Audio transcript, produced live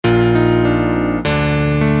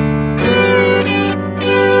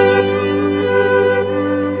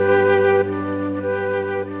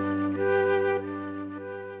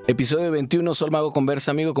Episodio 21, SolMago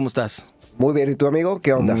Conversa. Amigo, ¿cómo estás? Muy bien, ¿y tú, amigo?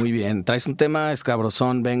 ¿Qué onda? Muy bien. Traes un tema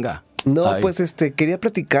escabrosón, venga. No, Ay. pues quería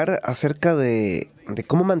platicar acerca de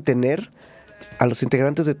cómo mantener a los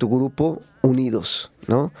integrantes de tu grupo unidos,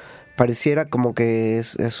 ¿no? Pareciera como que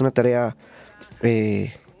es una tarea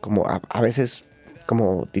como a veces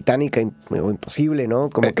como titánica o imposible, ¿no?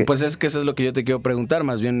 Como que Pues es que eso es lo que yo te quiero preguntar.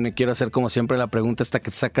 Más bien me quiero hacer como siempre la pregunta esta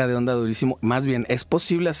que te saca de onda durísimo. Más bien, ¿es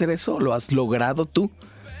posible hacer eso? ¿Lo has logrado tú?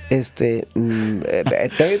 he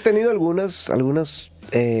tenido algunos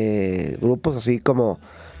grupos así como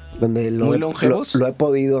donde ¿Muy longevos? lo he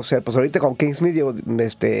podido hacer. Pues ahorita con Kingsmith llevo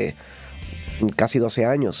casi 12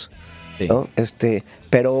 años, Sí. ¿no?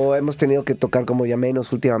 Pero hemos tenido que tocar como ya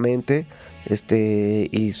menos últimamente,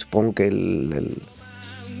 y supongo que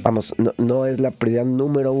vamos, no es la prioridad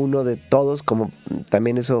número uno de todos, como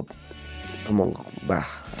también eso como va.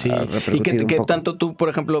 Sí, ¿y qué tanto tú, por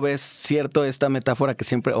ejemplo, ves cierto esta metáfora que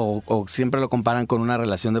siempre o siempre lo comparan con una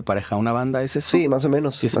relación de pareja? ¿Una banda es eso? Sí, más o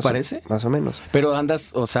menos. ¿Sí se parece? Más o menos. Pero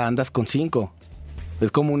andas con 5.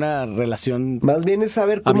 Es como una relación. Más bien es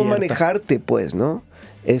saber cómo abierta. manejarte, pues, ¿no?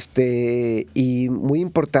 Y muy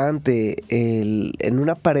importante, en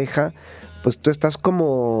una pareja, pues tú estás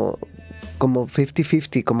como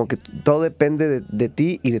 50-50, como que todo depende de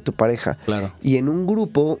ti y de tu pareja. Claro. Y en un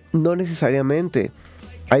grupo, no necesariamente.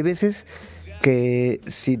 Hay veces que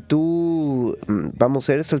si tú,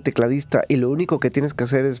 eres el tecladista y lo único que tienes que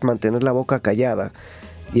hacer es mantener la boca callada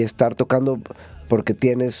y estar tocando porque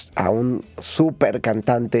tienes a un súper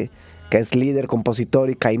cantante que es líder, compositor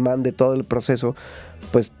y caimán de todo el proceso,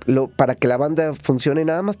 pues para que la banda funcione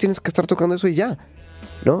nada más tienes que estar tocando eso y ya,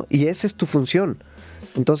 ¿no? Y esa es tu función.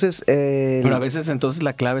 Entonces, Pero a veces entonces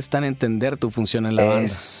la clave está en entender tu función en la banda.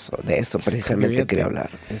 De eso precisamente quería hablar.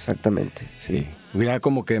 Exactamente, sí. Ya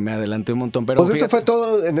como que me adelanté un montón, pero pues eso fue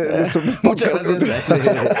todo en esto. Muchas gracias.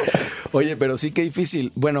 Oye, pero sí que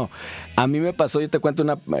difícil. Bueno, a mí me pasó, yo te cuento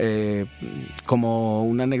como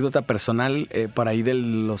una anécdota personal, por ahí de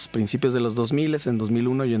los principios de los 2000, en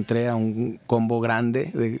 2001 yo entré a un combo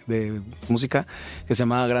grande de música que se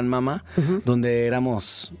llamaba Gran Mama, donde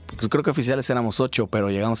éramos, pues creo que oficiales éramos 8, pero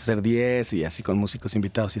llegamos a ser 10 y así con músicos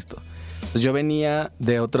invitados y esto. Entonces yo venía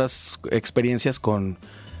de otras experiencias con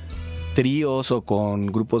tríos o con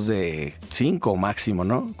grupos de 5 máximo,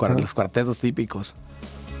 ¿no? Los cuartetos típicos.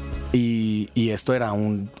 Y esto era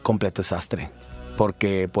un completo desastre.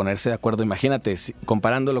 Porque ponerse de acuerdo, imagínate,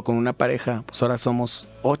 comparándolo con una pareja, pues ahora somos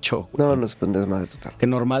 8. No, nos pones madre total. Que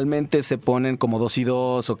normalmente se ponen como 2 y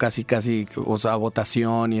 2 o casi, o sea,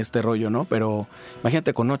 votación y este rollo, ¿no? Pero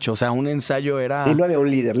imagínate con 8, o sea, un ensayo era... Y no había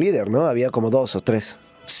un líder, ¿no? Había como 2 o 3.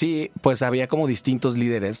 Sí, pues había como distintos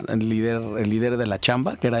líderes. El líder de la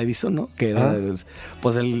chamba, que era Edison, ¿no? Que era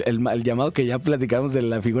pues el llamado que ya platicamos de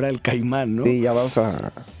la figura del caimán, ¿no? Sí, ya vamos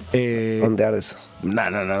a ondear eso.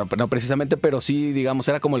 No precisamente, pero sí, digamos,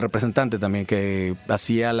 era como el representante también, que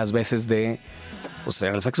hacía las veces pues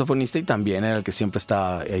era el saxofonista y también era el que siempre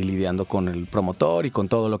estaba ahí lidiando con el promotor y con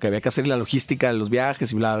todo lo que había que hacer, la logística de los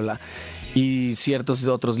viajes y bla, bla, bla. Y ciertos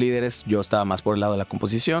otros líderes, yo estaba más por el lado de la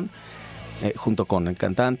composición, junto con el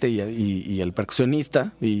cantante y el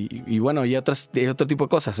percusionista y bueno, y otro tipo de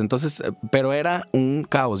cosas. Entonces, pero era un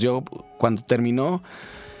caos. Yo cuando terminó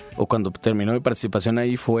mi participación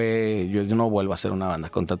ahí yo no vuelvo a hacer una banda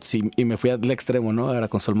con tanto, sí, y me fui al extremo, ¿no? Ahora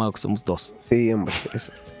con SolMago que somos 2. Sí, hombre.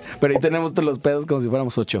 Eso. Pero ahí tenemos todos los pedos como si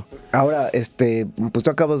fuéramos 8. Ahora, pues tú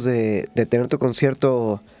acabas de tener tu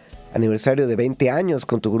concierto aniversario de 20 años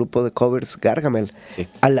con tu grupo de covers Gargamel, sí,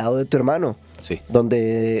 al lado de tu hermano. Sí.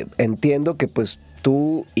 Donde entiendo que pues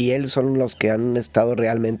tú y él son los que han estado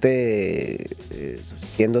realmente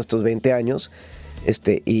siguiendo estos 20 años,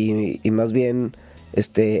 y más bien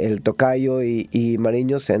el tocayo y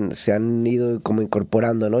Mariño se han ido como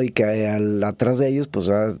incorporando, ¿no? Y que atrás de ellos pues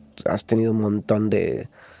has tenido un montón de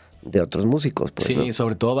otros músicos, pues, sí, ¿no?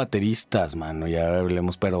 Sobre todo bateristas, mano, ya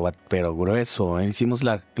hablemos, pero grueso. Hicimos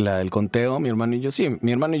el conteo, mi hermano y yo. Sí,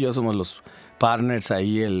 mi hermano y yo somos los partners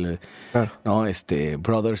ahí, claro, ¿no?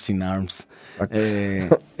 Brothers in Arms. Pero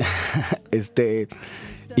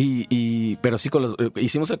sí,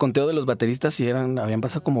 hicimos el conteo de los bateristas y habían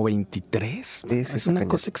pasado como 23. Sí, es una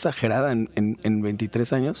cosa exagerada en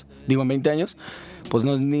 23 años. Digo, en 20 años, pues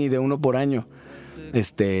no es ni de uno por año,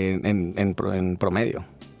 en promedio.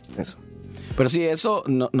 Eso. Pero sí, eso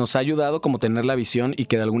nos ha ayudado como tener la visión y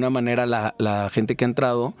que de alguna manera la gente que ha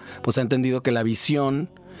entrado pues ha entendido que la visión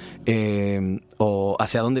o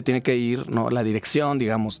hacia dónde tiene que ir, ¿no? La dirección,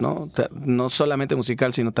 digamos, ¿no? No solamente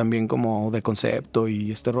musical, sino también como de concepto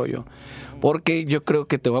y este rollo. Porque yo creo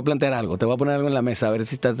que te voy a plantear algo, te voy a poner algo en la mesa, a ver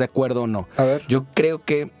si estás de acuerdo o no. A ver. Yo creo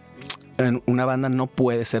que una banda no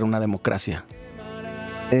puede ser una democracia.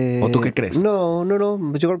 ¿O tú qué crees? No.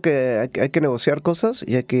 Yo creo que hay que negociar cosas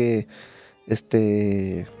y hay que...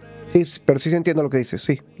 Sí, pero sí entiendo lo que dices,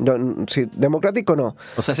 sí. Sí, democrático no.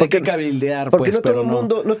 O sea, sí hay que cabildear, porque pues, no pero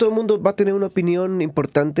no todo el mundo va a tener una opinión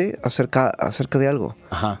importante acerca de algo.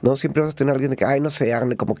 Ajá. No siempre vas a tener alguien de que, ay, no sé,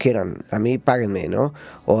 háganle como quieran, a mí páguenme, ¿no?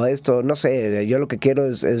 O esto, no sé, yo lo que quiero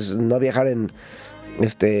es no viajar en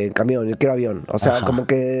camión, yo quiero avión. O sea, como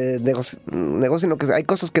que negocien lo que sea. Hay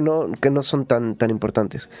cosas que no son tan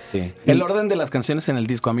importantes. Sí. El orden de las canciones en el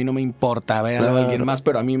disco a mí no me importa, véanlo a alguien más,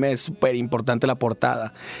 pero a mí me es súper importante la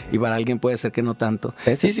portada. Y para alguien puede ser que no tanto.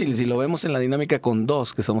 Sí, si lo vemos en la dinámica con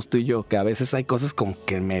dos, que somos tú y yo, que a veces hay cosas como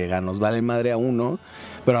que mega nos vale madre a uno,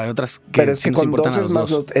 pero hay otras que pero es sí que nos con importan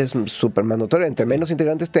dos es súper más notorio. Entre menos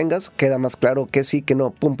integrantes tengas, queda más claro que sí, que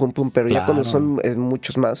no, pum. Pero ya cuando son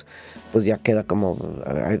muchos más, pues ya queda como...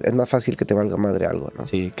 Es más fácil que te valga madre algo, ¿no?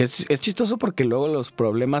 Sí, que es chistoso porque luego los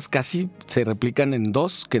problemas casi se replican en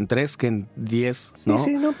 2, que en 3, que en 10, ¿no?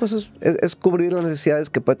 Sí, no, pues es cubrir las necesidades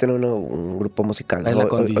que puede tener un grupo musical. Es la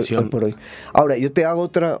condición. Hoy por hoy. Ahora, yo te hago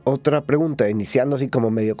otra pregunta, iniciando así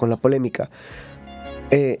como medio con la polémica.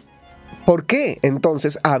 ¿Por qué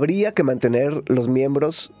entonces habría que mantener los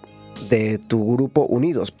miembros de tu grupo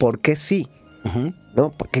unidos? ¿Por qué sí? Uh-huh.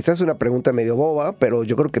 ¿No? Quizás es una pregunta medio boba, pero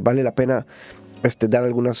yo creo que vale la pena dar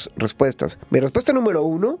algunas respuestas. Mi respuesta número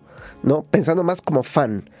 1, ¿no? Pensando más como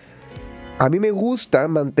fan. A mí me gusta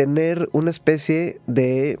mantener una especie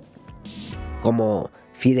de como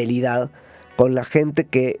fidelidad con la gente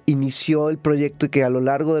que inició el proyecto y que a lo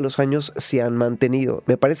largo de los años se han mantenido.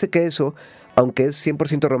 Me parece que eso, aunque es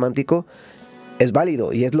 100% romántico, es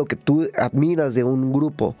válido y es lo que tú admiras de un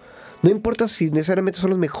grupo. No importa si necesariamente son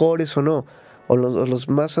los mejores o no, o los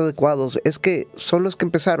más adecuados, es que son los que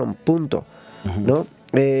empezaron, punto. Uh-huh. ¿No?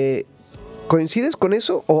 ¿Coincides con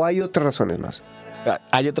eso o hay otras razones más?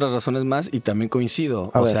 Hay otras razones más y también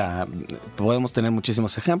coincido. O sea, podemos tener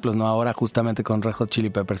muchísimos ejemplos, ¿no? Ahora justamente con Red Hot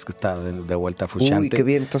Chili Peppers que está de vuelta frustrante. Uy, qué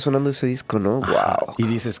bien está sonando ese disco, ¿no? Wow. Y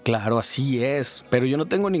dices, claro, así es. Pero yo no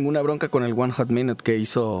tengo ninguna bronca con el One Hot Minute que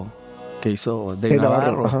hizo Dave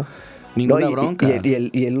Navarro. Ajá. Ninguna bronca.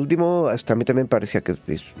 Y el último, a mí también parecía que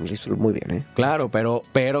hizo muy bien, ¿eh? Claro, pero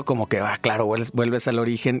como que, claro, vuelves al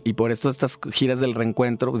origen y por esto estas giras del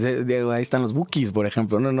reencuentro, pues, ahí están los Bookies, por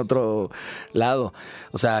ejemplo, no en otro lado.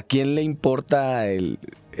 O sea, ¿a quién le importa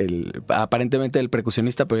aparentemente el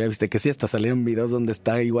percusionista? Pero ya viste que sí, hasta salieron videos donde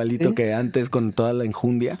está igualito que antes con toda la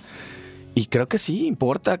enjundia. Y creo que sí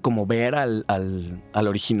importa como ver al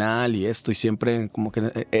original y esto, y siempre como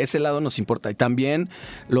que ese lado nos importa. Y también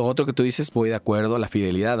lo otro que tú dices, voy de acuerdo, la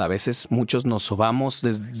fidelidad. A veces muchos nos sobamos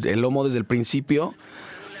desde el lomo desde el principio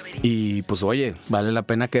y pues oye, vale la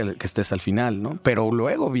pena que estés al final, ¿no? Pero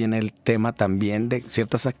luego viene el tema también de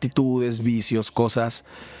ciertas actitudes, vicios, cosas...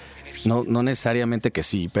 No necesariamente que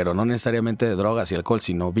sí, pero no necesariamente de drogas y alcohol,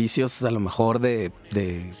 sino vicios a lo mejor de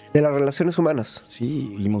las relaciones humanas.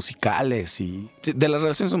 Sí, y musicales y de las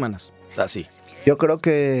relaciones humanas, así. Yo creo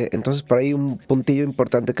que entonces por ahí un puntillo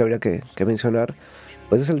importante que habría que mencionar,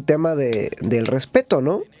 pues es el tema del respeto,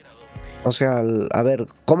 ¿no? O sea, a ver,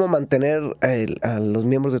 ¿cómo mantener a los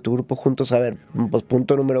miembros de tu grupo juntos? A ver, pues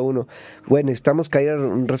punto número 1. Bueno, necesitamos que haya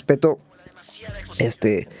un respeto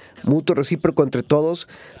mutuo, recíproco entre todos,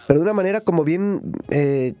 pero de una manera como bien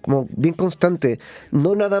constante,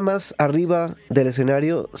 no nada más arriba del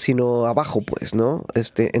escenario, sino abajo, pues, ¿no?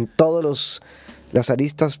 En todos las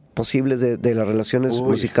aristas posibles de las relaciones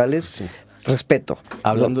musicales, sí. Respeto.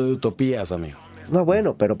 Hablando de utopías, amigo. No,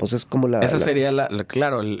 bueno, pero pues es como esa sería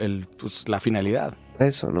claro, pues, la finalidad.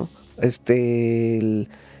 Eso, ¿no?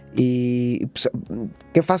 Y pues,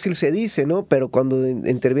 qué fácil se dice, ¿no? Pero cuando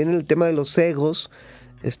interviene el tema de los egos,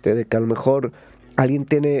 de que a lo mejor alguien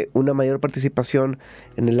tiene una mayor participación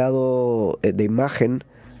en el lado de imagen,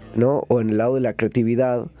 ¿no? O en el lado de la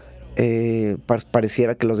creatividad,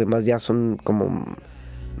 pareciera que los demás ya son como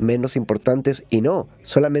menos importantes, y no,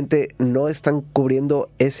 solamente no están cubriendo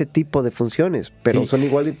ese tipo de funciones, pero sí, son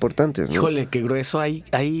igual de importantes, ¿no? Híjole, qué grueso,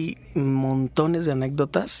 hay montones de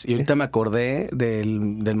anécdotas, y ahorita me acordé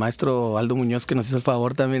del maestro Aldo Muñoz, que nos hizo el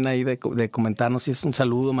favor también ahí de comentarnos, y es un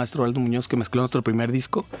saludo, maestro Aldo Muñoz, que mezcló nuestro primer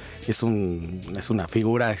disco, es una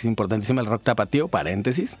figura, es importantísima, el rock tapatío,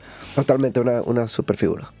 paréntesis. Totalmente, una super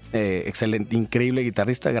figura. Excelente, increíble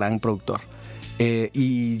guitarrista, gran productor.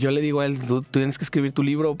 Y yo le digo a él, tú tienes que escribir tu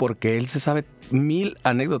libro porque él se sabe 1000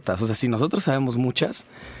 anécdotas. O sea, si nosotros sabemos muchas,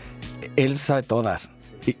 él se sabe todas.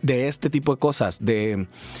 De este tipo de cosas, de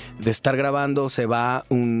estar grabando, se va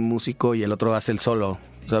un músico y el otro hace el solo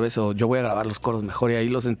 ¿sabes? O yo voy a grabar los coros mejor y ahí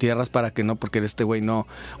los entierras para que no, porque este güey no.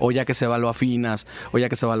 O ya que se va lo afinas, o ya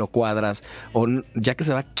que se va lo cuadras, o ya que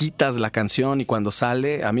se va quitas la canción y cuando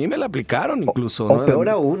sale, a mí me la aplicaron incluso. O ¿no? peor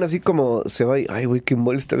aún, así como se va y, ay, güey, qué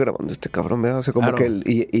mal está grabando este cabrón, ¿verdad? O sea, como Claro.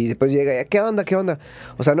 que y después llega, ¿qué onda?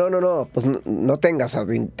 O sea, no, pues no tengas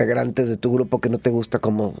a integrantes de tu grupo que no te gusta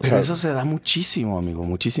como... Pero eso se da muchísimo, amigo,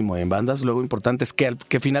 muchísimo. En bandas luego importantes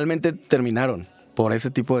que finalmente terminaron por ese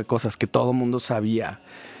tipo de cosas que todo mundo sabía.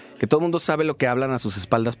 Que todo mundo sabe lo que hablan a sus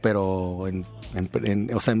espaldas, pero en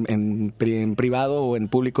privado o en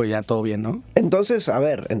público ya todo bien, ¿no? Entonces, a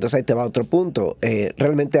ver, ahí te va otro punto.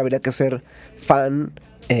 Realmente habría que ser fan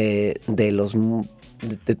de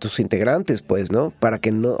tus integrantes, pues, ¿no? Para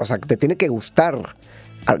que no, o sea, te tiene que gustar.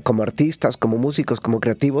 Como artistas, como músicos, como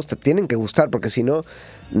creativos, te tienen que gustar, porque si no,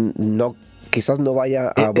 quizás no vaya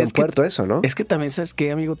a buen puerto eso, ¿no? Es que también, ¿sabes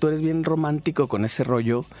qué, amigo? Tú eres bien romántico con ese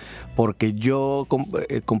rollo, porque yo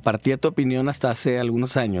compartía tu opinión hasta hace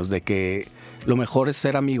algunos años de que lo mejor es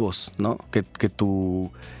ser amigos, ¿no? Que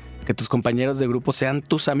tus compañeros de grupo sean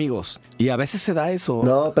tus amigos. Y a veces se da eso.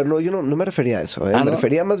 No, pero yo no me refería a eso. ¿no? Me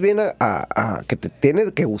refería más bien a que te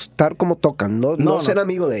tiene que gustar cómo tocan, no ser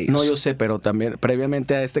amigo de ellos. No, yo sé, pero también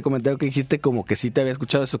previamente a este comentario que dijiste, como que sí te había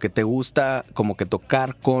escuchado eso, que te gusta como que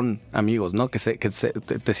tocar con amigos, ¿no? Que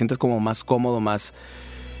te sientes como más cómodo, más...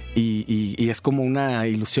 Y es como una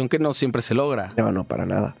ilusión que no siempre se logra. No, para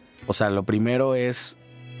nada. O sea, lo primero es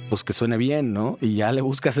pues que suene bien, ¿no? Y ya le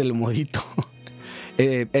buscas el modito.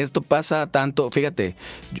 Esto pasa tanto, fíjate,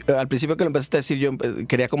 al principio que lo empezaste a decir, yo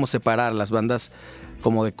quería como separar las bandas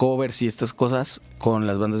como de covers y estas cosas con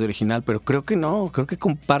las bandas de original, pero creo que no, creo que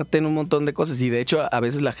comparten un montón de cosas y de hecho a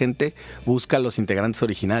veces la gente busca los integrantes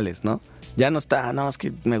originales, ¿no? Ya no está, no, es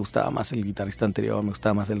que me gustaba más el guitarrista anterior, me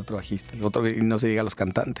gustaba más el otro bajista, el otro, y no se diga los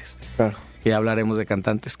cantantes. Claro. Y hablaremos de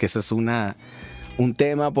cantantes, que ese es un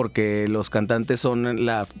tema porque los cantantes son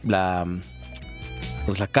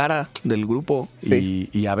pues la cara del grupo, sí.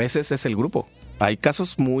 y a veces es el grupo. Hay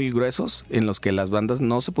casos muy gruesos en los que las bandas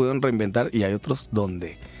no se pudieron reinventar y hay otros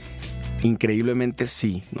donde increíblemente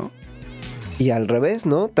sí, ¿no? Y al revés,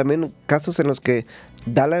 ¿no? También casos en los que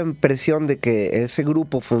da la impresión de que ese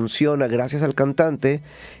grupo funciona gracias al cantante,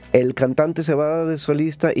 el cantante se va de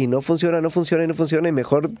solista y no funciona y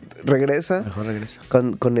mejor regresa.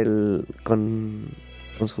 Con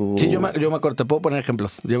su... Sí, yo me acuerdo, te puedo poner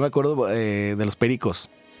ejemplos. Yo me acuerdo de los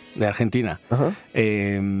Pericos de Argentina. Ajá.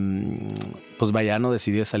 Pues Bayano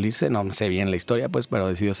decidió salirse, no sé bien la historia, pues, pero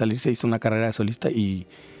decidió salirse, hizo una carrera de solista y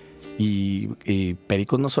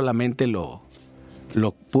Pericos no solamente lo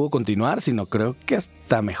pudo continuar, sino creo que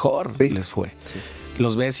hasta mejor les fue. Sí.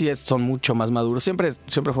 Los ves y son mucho más maduros. Siempre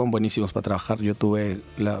fueron buenísimos para trabajar. Yo tuve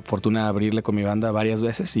la fortuna de abrirle con mi banda varias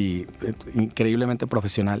veces y increíblemente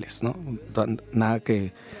profesionales, ¿no? Nada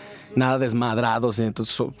desmadrados,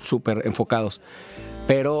 entonces súper enfocados.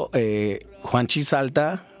 Pero Juanchi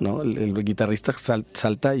salta, ¿no? El guitarrista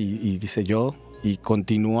salta y dice yo, y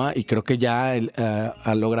continúa, y creo que ya él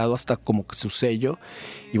ha logrado hasta como que su sello.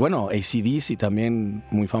 Y bueno, AC/DC también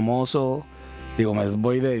muy famoso. Digo,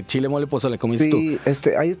 voy de chile, mole, pozole, como dices tú. Sí,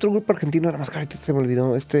 hay otro grupo argentino, nada más que ahorita se me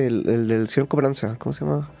olvidó, el del señor Cobranza, ¿cómo se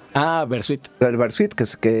llama? Versuit. El Versuit,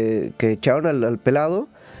 que echaron al pelado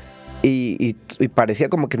y parecía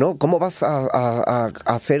como que no, ¿cómo vas a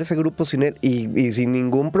hacer ese grupo sin él? Y sin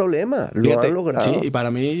ningún problema, Fíjate, han logrado. Sí, y para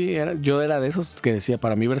mí, yo era de esos que decía,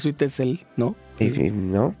 para mí Versuit es él, ¿no?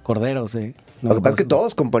 ¿No? Cordero, sí. No, lo que pasa es que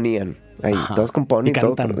todos componían ahí, todos componen y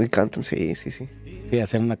cantan. Y cantan, sí. Sí,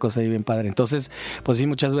 hacen una cosa ahí bien padre. Entonces, pues sí,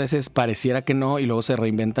 muchas veces pareciera que no y luego se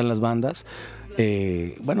reinventan las bandas.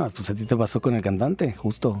 Bueno, pues a ti te pasó con el cantante,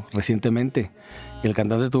 justo recientemente. Y el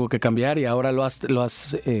cantante tuvo que cambiar y ahora lo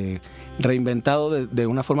has reinventado de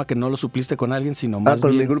una forma que no lo supliste con alguien, sino más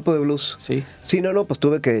con bien... mi grupo de blues. Sí. Sí, no, pues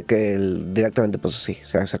tuve que directamente, pues sí, o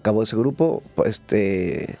sea, se acabó ese grupo,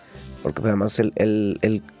 porque además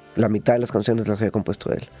la mitad de las canciones las había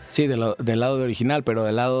compuesto él. Sí, del lado de original, pero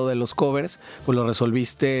del lado de los covers, pues lo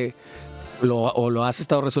resolviste, lo has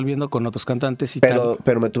estado resolviendo con otros cantantes y tal.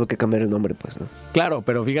 Pero me tuve que cambiar el nombre, pues, ¿no? Claro,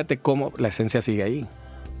 pero fíjate cómo la esencia sigue ahí.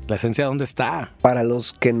 ¿La esencia dónde está? Para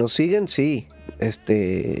los que nos siguen, sí.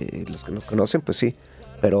 Los que nos conocen, pues sí.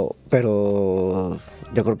 Pero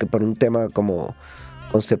yo creo que por un tema como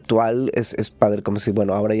conceptual es padre, como si,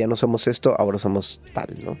 bueno, ahora ya no somos esto, ahora somos tal,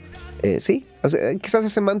 ¿no? Sí, o sea, quizás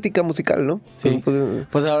es semántica musical, ¿no? Sí,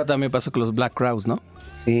 pues ahora también pasó con los Black Crowes, ¿no?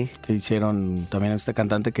 Sí. Que hicieron también este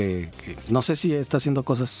cantante que no sé si está haciendo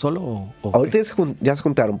cosas solo o ahorita ya se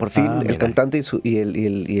juntaron, por fin, el mira. cantante y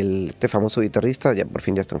el famoso guitarrista, ya por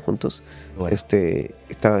fin ya están juntos. Bueno.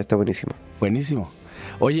 Está buenísimo. Buenísimo.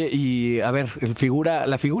 Oye, y a ver,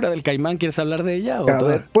 la figura del caimán, ¿quieres hablar de ella? A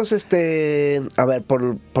ver, pues a ver,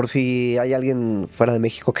 por si hay alguien fuera de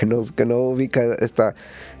México que no ubica esta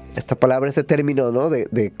palabra, este término, ¿no?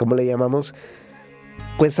 De cómo le llamamos.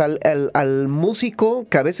 Pues al músico,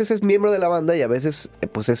 que a veces es miembro de la banda y a veces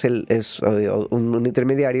pues es un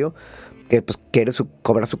intermediario que pues quiere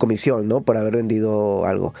cobrar su comisión, ¿no? Por haber vendido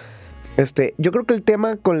algo. Yo creo que el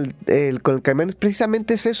tema con el caimán es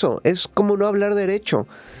precisamente eso. Es como no hablar derecho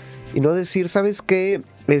y no decir, ¿sabes qué?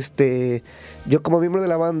 Yo como miembro de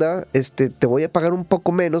la banda, te voy a pagar un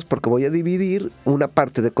poco menos porque voy a dividir una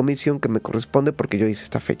parte de comisión que me corresponde porque yo hice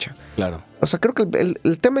esta fecha. Claro. O sea, creo que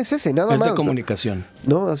el tema es ese, nada más. Es de comunicación.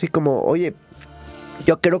 ¿No? Así como, oye,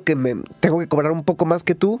 yo creo que tengo que cobrar un poco más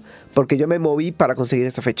que tú porque yo me moví para conseguir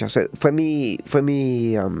esta fecha. O sea, fue mi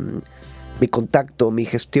contacto, mi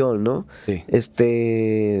gestión, ¿no? Sí.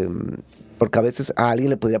 Porque a veces a alguien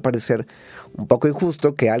le podría parecer un poco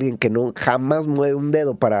injusto que alguien que no jamás mueve un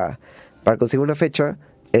dedo para conseguir una fecha,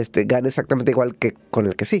 gane exactamente igual que con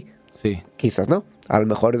el que sí. Sí. Quizás, ¿no? A lo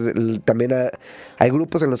mejor también hay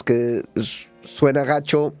grupos en los que suena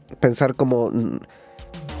gacho pensar como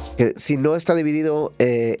que si no está dividido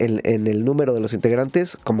en el número de los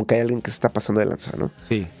integrantes, como que hay alguien que se está pasando de lanza, ¿no?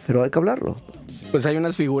 Sí. Pero hay que hablarlo. Pues hay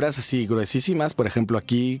unas figuras así gruesísimas, por ejemplo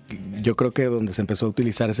aquí yo creo que donde se empezó a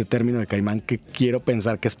utilizar ese término de caimán, que quiero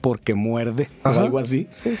pensar que es porque muerde. Ajá. O algo así.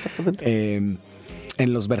 Sí, exactamente.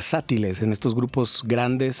 En los versátiles, en estos grupos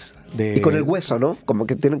grandes de... Y con el hueso, ¿no? Como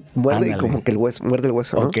que muerde. Ándale. Y como que muerde el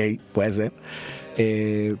hueso, ¿no? Ok, puede ser.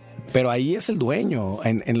 Pero ahí es el dueño.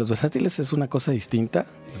 En los versátiles es una cosa distinta.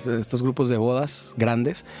 Estos grupos de bodas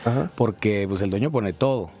grandes. Ajá. Porque pues el dueño pone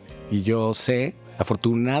todo. Y yo sé...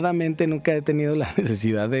 Afortunadamente nunca he tenido la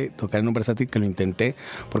necesidad de tocar en un versátil, que lo intenté,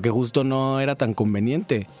 porque justo no era tan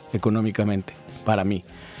conveniente económicamente para mí.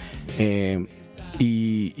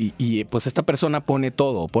 Y pues esta persona pone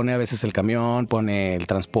todo, pone a veces el camión, pone el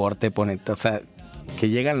transporte, o sea, que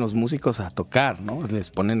llegan los músicos a tocar, ¿no?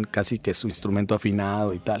 Les ponen casi que su instrumento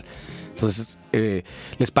afinado y tal. Entonces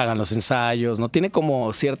les pagan los ensayos, ¿no? Tiene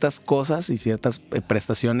como ciertas cosas y ciertas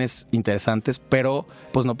prestaciones interesantes, pero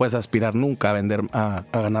pues no puedes aspirar nunca a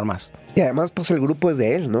ganar más. Y además pues el grupo es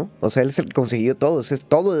de él, ¿no? O sea, él es el que consiguió todo,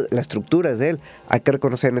 todo la estructura es de él. Hay que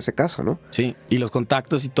reconocer en ese caso, ¿no? Sí, y los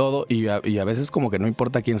contactos y todo, y a veces como que no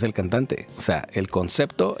importa quién sea el cantante. O sea, el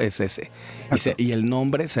concepto es ese. Y el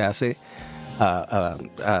nombre se hace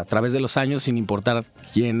a través de los años sin importar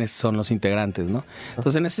quiénes son los integrantes, ¿no?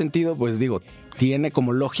 Entonces en ese sentido, pues digo, tiene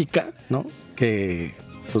como lógica, ¿no? Que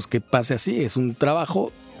pues que pase así, es un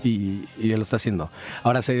trabajo y él lo está haciendo.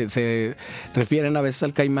 Ahora se refieren a veces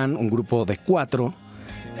al caimán, un grupo de 4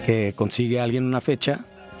 que consigue a alguien una fecha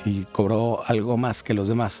y cobró algo más que los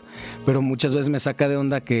demás, pero muchas veces me saca de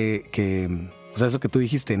onda que o sea, eso que tú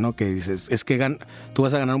dijiste, ¿no? Que dices, es que tú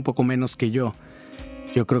vas a ganar un poco menos que yo.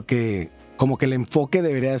 Yo creo que como que el enfoque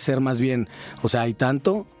debería ser más bien, o sea, hay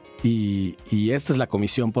tanto y esta es la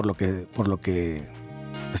comisión por lo que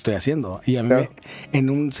estoy haciendo. Y a mí en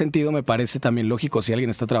un sentido me parece también lógico, si alguien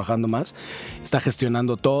está trabajando más, está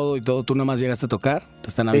gestionando todo y todo, tú nomás llegaste a tocar, te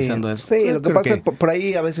están avisando eso. Sí, lo que pasa es que por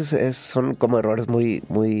ahí a veces son como errores muy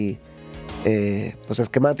pues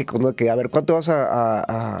esquemáticos, ¿no? Que a ver, ¿cuánto vas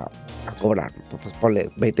a cobrar? Pues ponle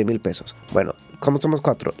 20,000 pesos. Bueno, ¿cómo somos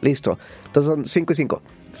 4? Listo. Entonces son 5 y 5.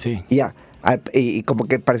 Sí. Y ya. Y como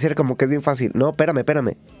que pareciera como que es bien fácil. No,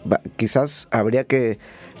 espérame. Quizás habría que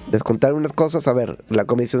descontar unas cosas. A ver, la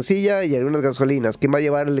comisioncilla y algunas gasolinas. ¿Quién va a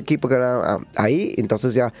llevar el equipo que era ahí?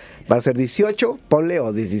 Entonces ya van a ser 18, ponle,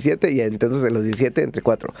 o 17. Y entonces de los 17 entre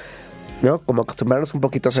 4. ¿No? Como acostumbrarnos un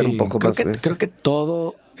poquito a hacer un poco más. Creo que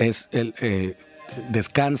todo es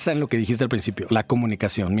descansa en lo que dijiste al principio, la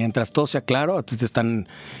comunicación. Mientras todo sea claro, a ti te están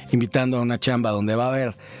invitando a una chamba donde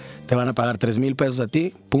te van a pagar 3,000 pesos a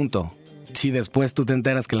ti, punto. Si después tú te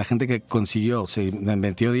enteras que la gente que consiguió se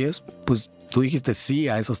metió 10, pues tú dijiste sí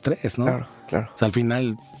a esos 3, ¿no? Claro. O sea, al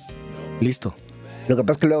final, listo. Lo que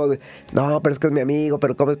pasa es que luego, no, pero es que es mi amigo,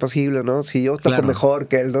 pero ¿cómo es posible, no? Si yo toco mejor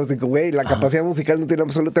que él, no digo, güey, la capacidad musical no tiene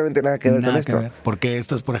absolutamente nada que ver con esto. Porque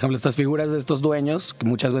por ejemplo, estas figuras de estos dueños, que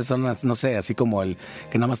muchas veces son, no sé, así como el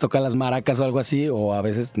que nada más toca las maracas o algo así, o a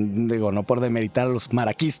veces, digo, no por demeritar a los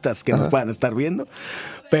maraquistas que nos puedan estar viendo,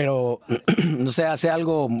 pero, no sé, hace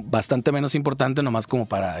algo bastante menos importante nomás como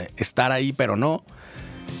para estar ahí, pero no,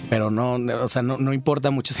 o sea, no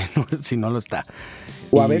importa mucho si no lo está.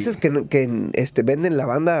 O a veces que venden la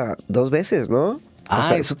banda 2 veces, ¿no? O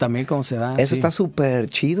sea, eso también cómo se da. Eso está súper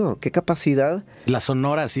chido. ¿Qué capacidad? La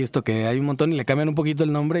sonora, sí, esto que hay un montón y le cambian un poquito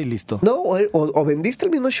el nombre y listo. No, o vendiste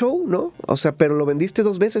el mismo show, ¿no? O sea, pero lo vendiste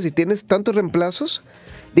 2 veces y tienes tantos reemplazos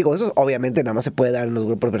Digo, eso obviamente nada más se puede dar en los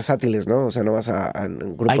grupos versátiles, ¿no? O sea, no vas en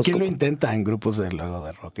grupos... Hay quien lo intenta en grupos de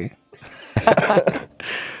rock, ¿eh?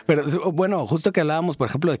 Pero bueno, justo que hablábamos, por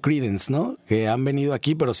ejemplo, de Creedence, ¿no? Que han venido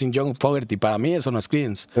aquí, pero sin John Fogerty. Para mí eso no es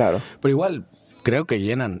Creedence. Claro. Pero igual, creo que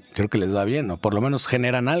llenan, creo que les va bien, o por lo menos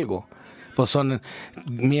generan algo. Pues son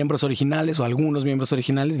miembros originales o algunos miembros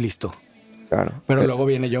originales, listo. Claro. Pero luego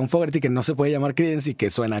viene John Fogerty, que no se puede llamar Creedence y que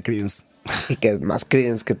suena a Creedence. Y que es más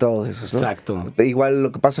Creedence que todos esos, ¿no? Exacto. Igual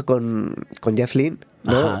lo que pasa con Jeff Lynne,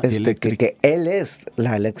 ¿no? Ajá, que él es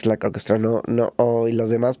la Electric Orchestra, y los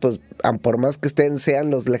demás, pues, por más que sean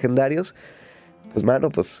los legendarios, pues, mano,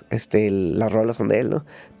 pues, las rolas son de él, ¿no?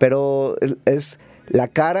 Pero es la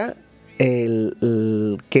cara,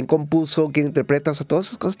 quién compuso, quién interpreta, o sea, todas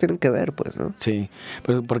esas cosas tienen que ver, pues, ¿no? Sí,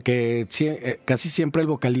 pero porque casi siempre el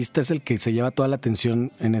vocalista es el que se lleva toda la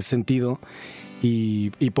atención en ese sentido y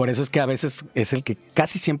por eso es que a veces es el que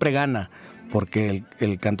casi siempre gana, porque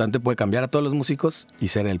el cantante puede cambiar a todos los músicos y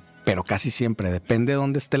ser él, pero casi siempre, depende de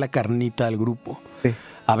dónde esté la carnita del grupo. Sí.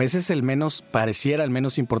 A veces pareciera el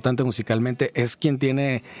menos importante musicalmente, es quien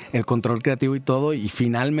tiene el control creativo y todo, y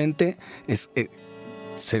finalmente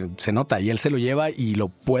se nota y él se lo lleva y lo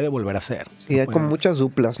puede volver a hacer. Y hay como muchas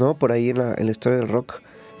duplas, ¿no? Por ahí en la historia del rock.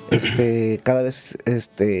 Cada vez,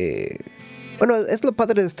 bueno, es lo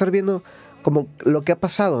padre de estar viendo como lo que ha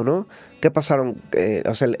pasado, ¿no? ¿Qué pasaron?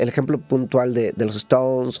 O sea, el ejemplo puntual de los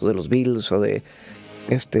Stones o de los Beatles o de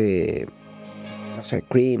no sé,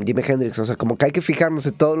 Cream, Jimi Hendrix. O sea, como que hay que fijarnos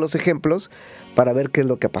en todos los ejemplos para ver qué es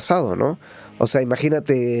lo que ha pasado, ¿no? O sea,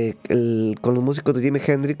 imagínate con los músicos de Jimi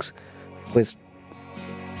Hendrix, pues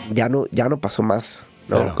ya no pasó más,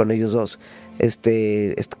 ¿no? Claro. Con ellos dos.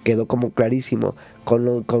 Quedó como clarísimo.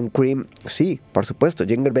 Con Cream, sí, por supuesto.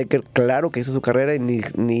 Ginger Baker, claro que hizo su carrera y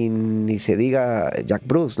ni se diga Jack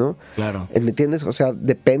Bruce, ¿no? Claro. ¿Me entiendes? O sea,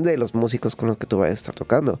 depende de los músicos con los que tú vayas a estar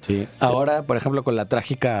tocando. Sí. Ahora, por ejemplo, con la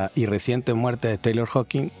trágica y reciente muerte de Taylor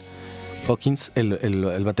Hawkins,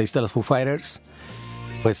 el baterista de los Foo Fighters,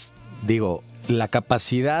 pues digo, la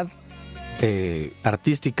capacidad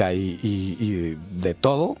artística y de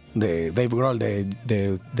todo, de Dave Grohl,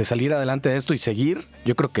 de salir adelante de esto y seguir,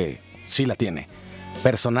 yo creo que sí la tiene.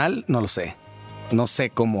 Personal, no lo sé. No sé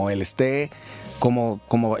cómo él esté, cómo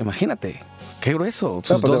imagínate, qué grueso.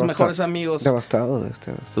 Sus dos mejores amigos. Devastado.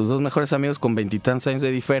 Sus dos mejores amigos con 20 y tantos años de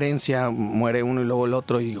diferencia, muere uno y luego el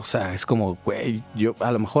otro, y o sea, es como, güey, yo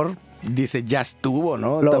a lo mejor dice, ya estuvo,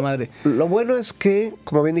 ¿no? Esta madre. Lo bueno es que,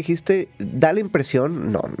 como bien dijiste, da la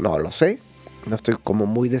impresión, no lo sé, no estoy como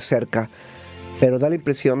muy de cerca, pero da la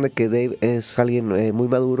impresión de que Dave es alguien muy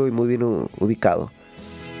maduro y muy bien ubicado.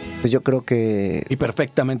 Pues yo creo que... Y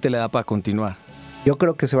perfectamente le da para continuar. Yo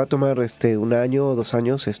creo que se va a tomar 1 año o 2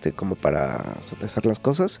 años como para sopesar las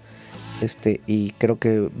cosas. Y creo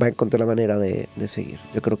que va a encontrar la manera de seguir.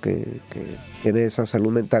 Yo creo que tiene esa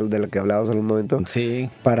salud mental de la que hablabas en un momento.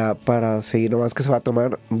 Sí. Para seguir, nomás que se va a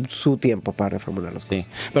tomar su tiempo para reformular las cosas.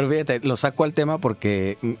 Sí, pero fíjate, lo saco al tema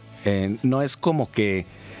porque no es como que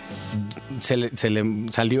se le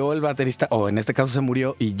salió el baterista, o en este caso se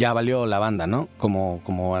murió y ya valió la banda, ¿no?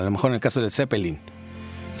 Como a lo mejor en el caso de Zeppelin.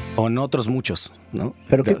 O en otros muchos, ¿no?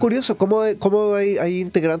 Pero qué curioso, cómo hay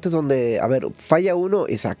integrantes donde, a ver, falla uno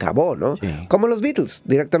y se acabó, ¿no? Sí. Como los Beatles,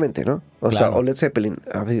 directamente, ¿no? O claro. sea, o Led Zeppelin,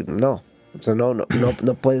 a ver, no. O sea, no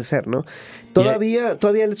puede ser, ¿no? Todavía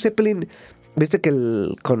el Zeppelin, viste que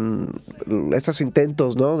con estos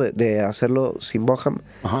intentos, ¿no? De hacerlo sin Bonham,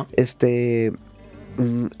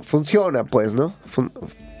 funciona, pues, ¿no?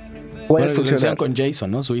 Puede funcionar. Con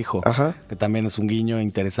Jason, ¿no? Su hijo. Ajá. Que también es un guiño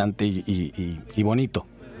interesante y bonito.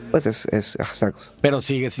 Pues es exacto. Pero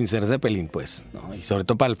sigue sin ser Zeppelin, pues, ¿no? Y sobre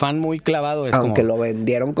todo para el fan muy clavado es aunque como... lo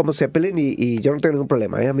vendieron como Zeppelin y yo no tengo ningún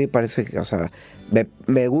problema. A mí me parece que, o sea,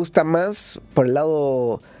 me gusta más por el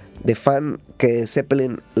lado de fan que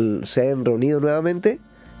Zeppelin se han reunido nuevamente,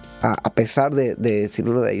 a pesar de sin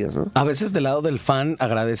uno de ellos, ¿no? A veces del lado del fan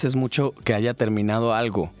agradeces mucho que haya terminado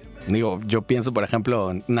algo. Digo, yo pienso, por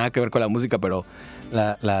ejemplo, nada que ver con la música, pero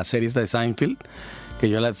la serie esta de Seinfeld, que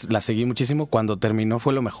yo la seguí muchísimo, cuando terminó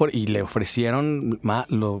fue lo mejor y le ofrecieron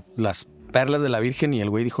las perlas de la Virgen y el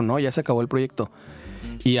güey dijo, no, ya se acabó el proyecto.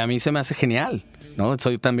 Y a mí se me hace genial, ¿no?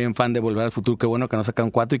 Soy también fan de Volver al Futuro, qué bueno que no sacaron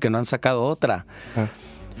 4 y que no han sacado otra.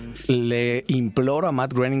 Le imploro a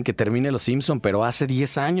Matt Groening que termine Los Simpson, pero hace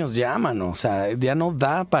 10 años ya, mano, o sea, ya no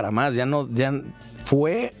da para más, ya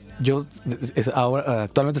fue... Yo ahora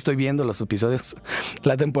actualmente estoy viendo los episodios,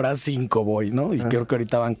 la temporada 5 voy, ¿no? Y creo que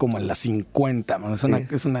ahorita van como en las 50, ¿no?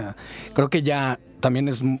 Creo que ya también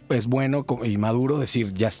es bueno y maduro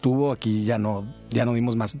decir, ya estuvo, aquí ya no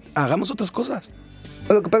dimos más, hagamos otras cosas.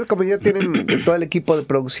 Lo que pasa es que como ya tienen todo el equipo de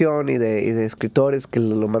producción y de escritores que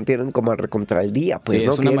lo mantienen como al recontra el día, pues, sí,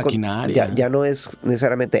 ¿no? es una que maquinaria. Ya no es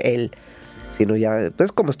necesariamente él, sino ya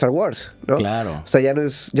es como Star Wars, ¿no? Claro. O sea, ya no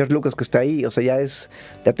es George Lucas que está ahí, o sea,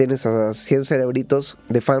 ya tienes a 100 cerebritos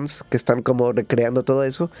de fans que están como recreando todo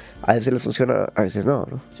eso. A veces les funciona, a veces no,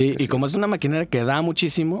 ¿no? Sí, y como es una maquinaria que da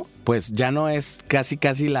muchísimo, pues ya no es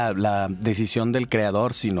casi la decisión del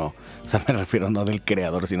creador, sino, o sea, me refiero no del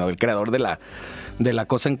creador, sino del creador de la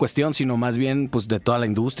cosa en cuestión, sino más bien pues de toda la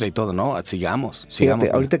industria y todo, ¿no? Sigamos.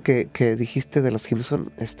 Fíjate, ahorita que dijiste de los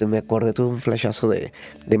Simpson, me acordé, tuve un flashazo de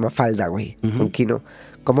Mafalda, güey, con Kino.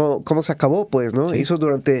 ¿Cómo se acabó, pues, no? Sí. Hizo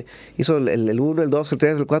el 1, el 2, el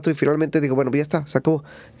 3, el 4 y finalmente digo, bueno, ya está, se acabó,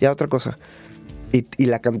 ya otra cosa. Y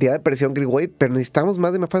la cantidad de presión que, güey, pero necesitamos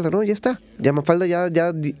más de Mafalda, no, ya está. Ya Mafalda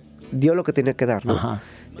ya dio lo que tenía que dar, ¿no? Ajá.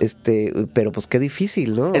 Pero pues qué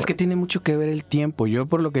difícil, ¿no? Es que tiene mucho que ver el tiempo. Yo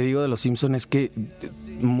por lo que digo de los Simpson es que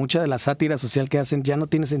mucha de la sátira social que hacen ya no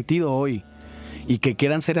tiene sentido hoy. Y que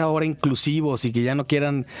quieran ser ahora inclusivos y que ya no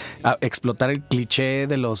quieran explotar el cliché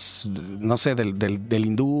de los, no sé, del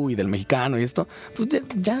hindú y del mexicano y esto, pues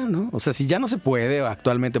ya, ¿no? O sea, si ya no se puede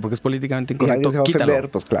actualmente porque es políticamente y alguien incorrecto, se va a quítalo. ofender,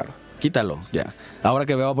 pues claro. Quítalo, ya. Ahora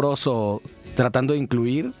que veo a Broso tratando de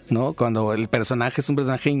incluir, ¿no? Cuando el personaje es un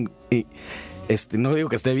personaje no digo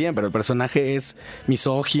que esté bien, pero el personaje es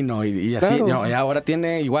misógino y así. Claro. No, y ahora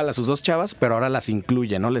tiene igual a sus dos chavas, pero ahora las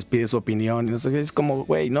incluye, ¿no? Les pide su opinión. Y no sé, es como,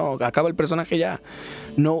 güey, no, acaba el personaje ya.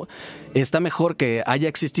 No, está mejor que haya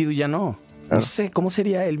existido y ya no. No sé, ¿cómo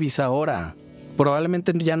sería Elvis ahora?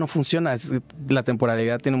 Probablemente ya no funciona. La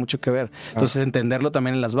temporalidad tiene mucho que ver. Entonces, entenderlo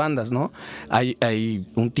también en las bandas, ¿no? Hay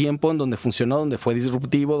un tiempo en donde funcionó, donde fue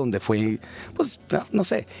disruptivo, donde fue, pues, no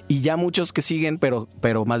sé. Y ya muchos que siguen, pero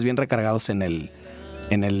más bien recargados en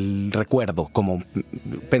el recuerdo. Como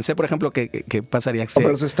pensé, por ejemplo, que pasaría ¿Como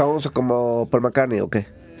los Stones o como Paul McCartney o qué?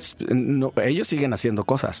 No, ellos siguen haciendo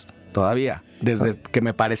cosas todavía, desde que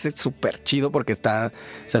me parece súper chido porque está,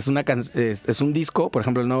 o sea, es un disco, por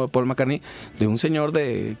ejemplo el nuevo de Paul McCartney, de un señor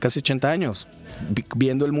de casi 80 años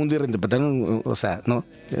viendo el mundo y reinterpretando, o sea, no,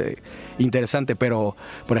 interesante, pero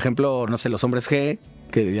por ejemplo, no sé, los Hombres G,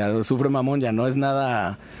 que ya sufre mamón, ya no es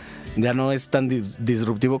nada, ya no es tan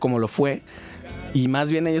disruptivo como lo fue. Y más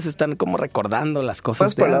bien ellos están como recordando las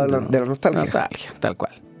cosas de la nostalgia. Nostalgia, tal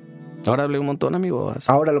cual. Ahora hablé un montón, amigo.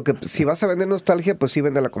 Ahora, si vas a vender nostalgia, pues sí,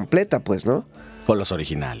 véndela completa, pues, ¿no? Con los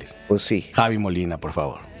originales. Pues sí. Javi Molina, por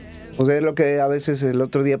favor. Pues es lo que a veces el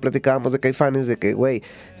otro día platicábamos de Caifanes, de que, güey,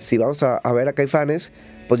 si vamos a ver a Caifanes,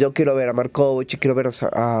 pues yo quiero ver a Markovich y quiero ver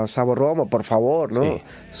a Sabo Romo, por favor, ¿no? Sí.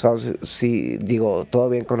 O sea, sí, digo, todo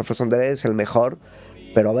bien con Alfonso Andrés, es el mejor,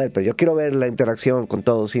 pero a ver, pero yo quiero ver la interacción con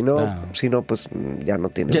todos, si no, pues ya no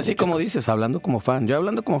tiene. Y así como dices, hablando como fan. Yo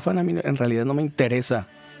hablando como fan, a mí en realidad no me interesa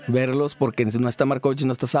verlos porque no está Markovich,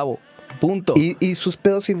 no está Sabo. Punto. Y sus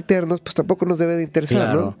pedos internos, pues tampoco nos debe de interesar,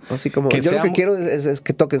 claro, ¿no? Así como, yo lo que quiero es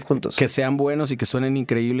que toquen juntos. Que sean buenos y que suenen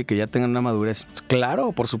increíble y que ya tengan una madurez.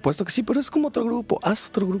 Claro, por supuesto que sí, pero es como otro grupo. Haz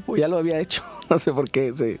otro grupo, ya lo había hecho. No sé por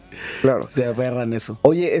qué se aferran eso.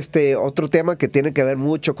 Oye, otro tema que tiene que ver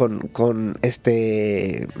mucho con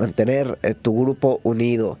mantener tu grupo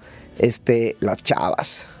unido, las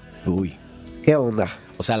chavas. Uy. ¿Qué onda?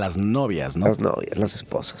 O sea, las novias, ¿no? Las novias, las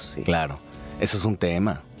esposas, sí. Claro, eso es un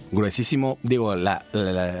tema gruesísimo. Digo, la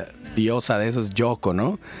diosa de eso es Yoko,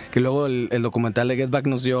 ¿no? Que luego el documental de Get Back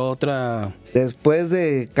nos dio otra... Después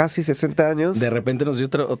de casi 60 años... De repente nos dio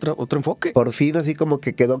otro enfoque. Por fin, así como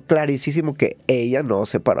que quedó clarísimo que ella no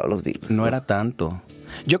separó a los Beatles. No era tanto.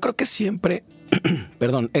 Yo creo que siempre...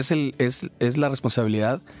 perdón, es la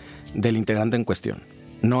responsabilidad del integrante en cuestión.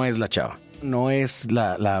 No es la chava. No es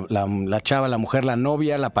la chava, la mujer, la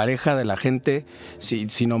novia, la pareja de la gente,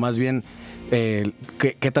 sino más bien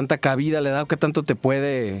qué tanta cabida le da, qué tanto te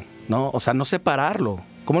puede, ¿no? O sea, no separarlo.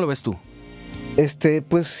 ¿Cómo lo ves tú?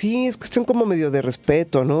 Pues sí, es cuestión como medio de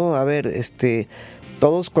respeto, ¿no? A ver,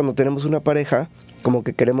 todos cuando tenemos una pareja, como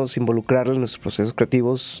que queremos involucrarla en nuestros procesos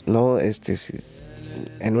creativos, ¿no?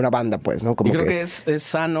 En una banda, pues, ¿no? Como yo creo que es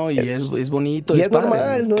sano y es bonito. Y es padre,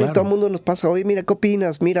 normal, ¿no? claro. Y todo el mundo nos pasa, oye, mira, ¿qué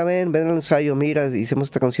opinas? Mira, ven al ensayo, mira, hicimos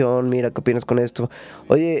esta canción, mira, ¿qué opinas con esto?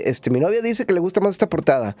 Oye, mi novia dice que le gusta más esta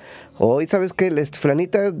portada. Oye, ¿sabes qué?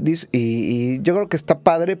 Flanita dice, y yo creo que está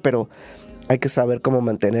padre, pero hay que saber cómo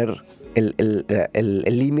mantener el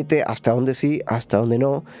límite, hasta dónde sí, hasta dónde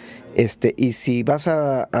no. Y si vas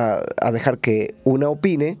a dejar que una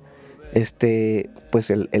opine, pues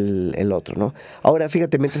el otro, ¿no? Ahora,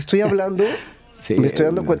 fíjate, mientras estoy hablando, sí, me estoy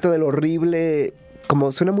dando cuenta de lo horrible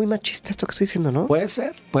como suena muy machista esto que estoy diciendo, ¿no? Puede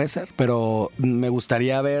ser, pero me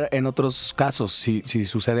gustaría ver en otros casos si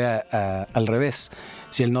sucede al revés.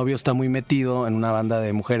 Si el novio está muy metido en una banda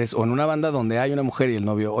de mujeres o en una banda donde hay una mujer y el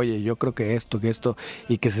novio, oye, yo creo que esto,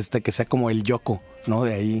 y que sea como el Yoko, ¿no?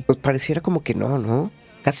 De ahí. Pues pareciera como que no.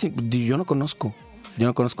 Casi, yo no conozco.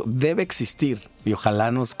 Debe existir y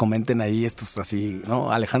ojalá nos comenten ahí estos así, ¿no?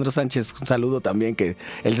 Alejandro Sánchez, un saludo también, que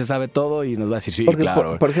él se sabe todo y nos va a decir, sí, porque,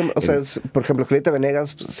 claro. Por ejemplo, Julieta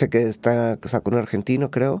Venegas, sé que está casada con un argentino,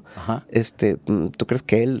 creo. Ajá. ¿Tú crees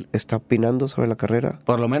que él está opinando sobre la carrera?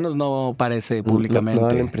 Por lo menos no parece públicamente. No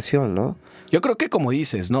da la impresión, ¿no? Yo creo que como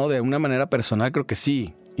dices, ¿no? De una manera personal creo que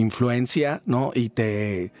sí, influencia, ¿no? Y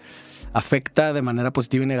te afecta de manera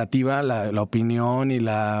positiva y negativa la opinión y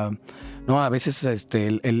la... No, a veces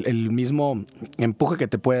el mismo empuje que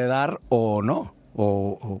te puede dar o no.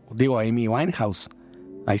 O digo, Amy Winehouse.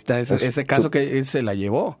 Ahí está ese caso que él se la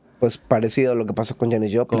llevó. Pues parecido a lo que pasó con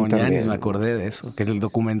Janis Joplin. Con Janis me acordé de eso, que el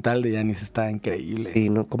documental de Janis está increíble.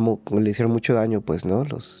 Y no, como le hicieron mucho daño, pues, ¿no?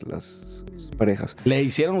 Las parejas. ¿Le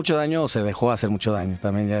hicieron mucho daño o se dejó hacer mucho daño?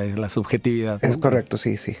 También ya es la subjetividad, ¿no? Es correcto,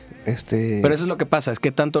 sí. Pero eso es lo que pasa, es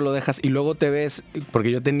que tanto lo dejas y luego te ves,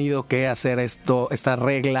 porque yo he tenido que hacer esta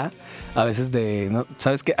regla a veces de, ¿no?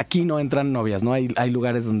 Sabes que aquí no entran novias, ¿no? Hay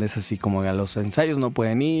lugares donde es así como a los ensayos no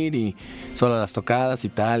pueden ir y solo a las tocadas y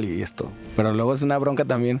tal y esto. Pero luego es una bronca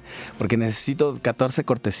también porque necesito 14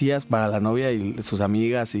 cortesías para la novia y sus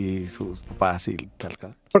amigas y sus papás y tal.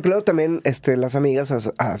 Porque luego también las amigas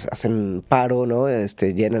hacen paro, ¿no?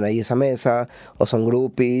 Llenan ahí esa mesa, o son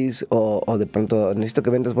groupies, o de pronto necesito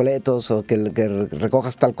que vendas boletos, o que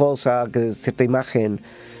recojas tal cosa, que cierta imagen.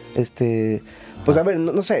 Pues a ver,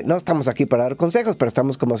 no sé, no estamos aquí para dar consejos, pero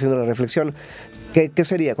estamos como haciendo la reflexión. ¿Qué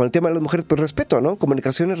sería? Con el tema de las mujeres, pues respeto, ¿no?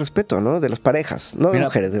 Comunicación y respeto, ¿no? De las parejas, no de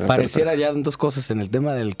mujeres. De las pareciera ya dos cosas, en el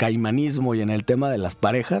tema del caimanismo y en el tema de las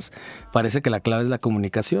parejas, parece que la clave es la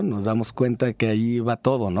comunicación. Nos damos cuenta de que ahí va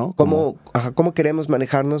todo, ¿no? ¿Cómo queremos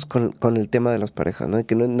manejarnos con el tema de las parejas, ¿no?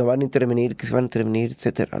 Que no van a intervenir, que se van a intervenir,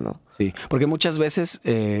 etcétera, ¿no? Sí, porque muchas veces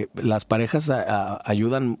las parejas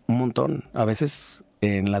ayudan un montón. A veces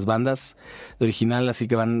en las bandas de original así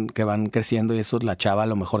que van creciendo y eso, la chava a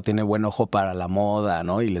lo mejor tiene buen ojo para la moda,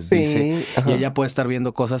 ¿no? Y les dice, ajá. Y ella puede estar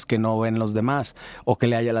viendo cosas que no ven los demás, o que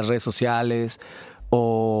le haya las redes sociales,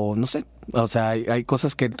 o no sé, o sea, hay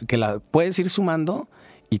cosas que la puedes ir sumando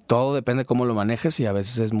y todo depende de cómo lo manejes y a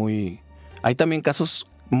veces es muy... Hay también casos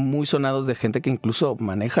muy sonados de gente que incluso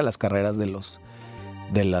maneja las carreras de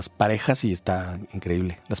las parejas y está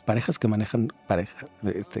increíble. Las parejas que manejan pareja,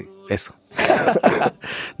 eso.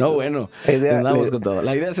 No, bueno, andamos con todo.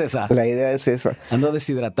 La idea es esa. Ando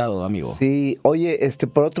deshidratado, amigo. Sí, oye,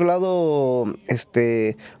 por otro lado,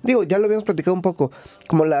 digo, ya lo habíamos platicado un poco,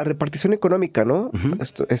 como la repartición económica, ¿no? Uh-huh.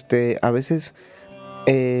 A veces,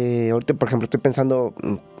 ahorita, por ejemplo, estoy pensando,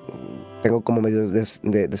 tengo como medio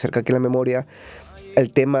de cerca aquí en la memoria,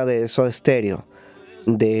 el tema de Soda Stereo.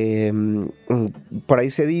 Por ahí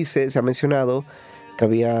se ha mencionado que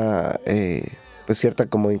había pues cierta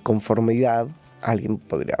como inconformidad, alguien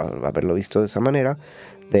podría haberlo visto de esa manera,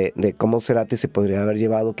 de cómo Cerati se podría haber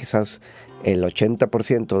llevado quizás el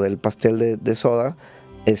 80% del pastel de Soda,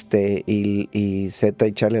 y Zeta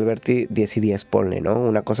y Charlie Alberti 10 y 10, ponle, ¿no?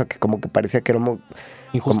 Una cosa que como que parecía que era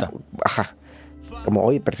injusta. Como,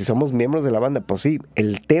 oye, pero si somos miembros de la banda, pues sí,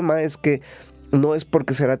 el tema es que no es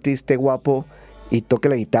porque Cerati esté guapo y toque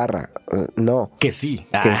la guitarra, no. Que sí.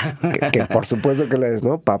 Que por supuesto que lo es,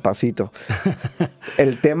 ¿no? Papacito.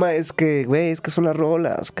 El tema es que, güey, es que son las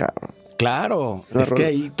rolas, cabrón. Claro, es que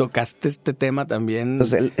ahí tocaste este tema también.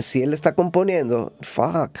 Entonces, si él está componiendo,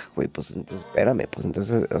 fuck, güey, pues entonces, espérame, pues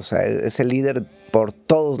entonces, o sea, es el líder por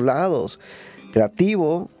todos lados,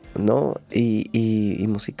 creativo, ¿no? Y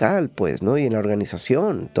musical, pues, ¿no? Y en la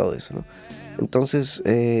organización, todo eso, ¿no? Entonces,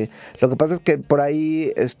 lo que pasa es que por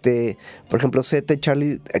ahí, por ejemplo, Zeta y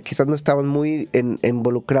Charlie quizás no estaban muy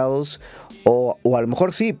involucrados, o a lo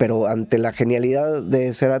mejor sí, pero ante la genialidad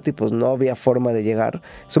de Cerati, pues no había forma de llegar.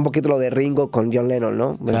 Es un poquito lo de Ringo con John Lennon,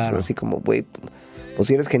 ¿no? Claro. Es así como, güey, pues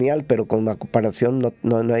sí eres genial, pero con la comparación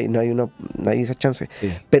no hay esa chance.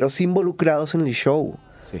 Sí. Pero sí involucrados en el show.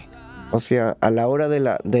 Sí. O sea, a la hora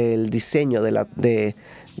del diseño, de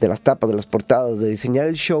las tapas, de las portadas, de diseñar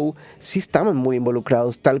el show, sí estaban muy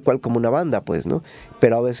involucrados, tal cual como una banda, pues, ¿no?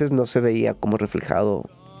 Pero a veces no se veía como reflejado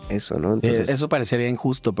eso, ¿no? Entonces, eso parecería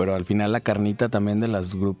injusto, pero al final la carnita también de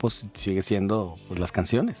los grupos sigue siendo, pues, las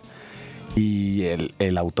canciones. Y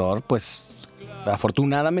el autor, pues,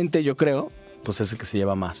 afortunadamente yo creo, pues es el que se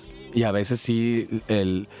lleva más. Y a veces sí,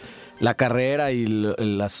 la carrera y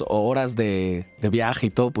las horas de viaje y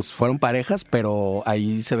todo, pues fueron parejas, pero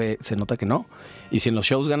ahí se nota que no. Y si en los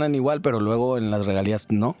shows ganan igual, pero luego en las regalías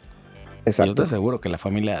no. Exacto. Yo te aseguro que la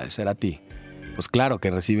familia de Cerati, pues claro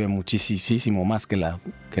que recibe muchísimo más que las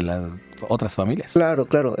otras familias.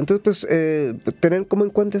 Claro. Entonces, pues, tener como en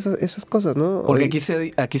cuenta esas cosas, ¿no? Porque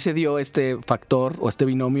aquí se dio este factor o este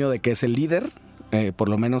binomio de que es el líder, por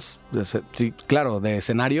lo menos, sí, claro, de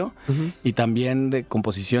escenario y también de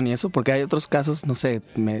composición y eso, porque hay otros casos, no sé,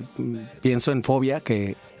 pienso en Fobia,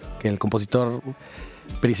 que el compositor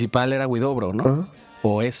principal era Huidobro, ¿no?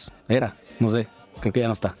 O era, no sé, creo que ya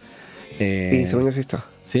no está. Sí, según yo sí está.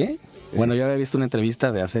 ¿Sí? Bueno, yo había visto una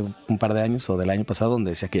entrevista de hace un par de años o del año pasado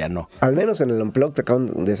donde decía que ya no. Al menos en el Unplugged te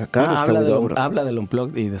acaban de sacar. Habla del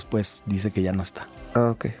Unplugged y después dice que ya no está.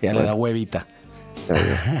 Ok. Ya le da huevita.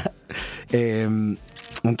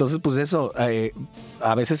 Entonces, pues eso,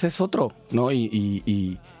 a veces es otro, ¿no?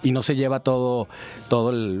 Y no se lleva todo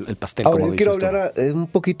el pastel. Ahora, como yo quiero dices hablar un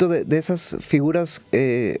poquito de esas figuras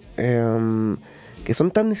que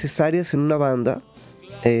son tan necesarias en una banda.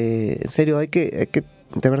 En serio, hay que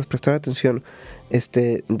de veras prestar atención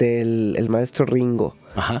del el maestro Ringo.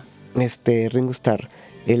 Ajá. Ringo Starr.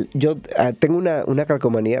 Yo tengo una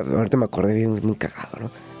calcomanía, ahorita me acordé bien, muy cagado,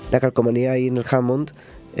 ¿no? La calcomanía ahí en el Hammond,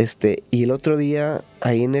 y el otro día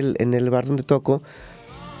ahí en el bar donde toco,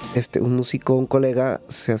 un músico, un colega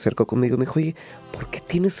se acercó conmigo y me dijo, oye, ¿por qué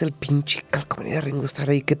tienes el pinche calcomanía de Ringo Starr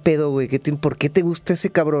ahí? ¿Qué pedo, güey? ¿Por qué te gusta ese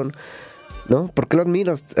cabrón? ¿No? ¿Por qué lo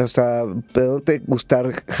admiras? Hasta ¿no te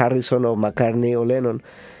gustar Harrison o McCartney o Lennon?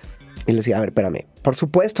 Y le decía, a ver, espérame, por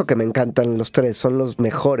supuesto que me encantan los tres, son los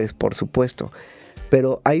mejores, por supuesto,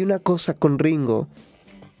 pero hay una cosa con Ringo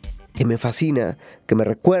que me fascina, que me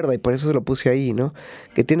recuerda, y por eso se lo puse ahí, ¿no?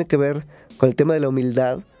 Que tiene que ver con el tema de la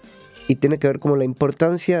humildad y tiene que ver con la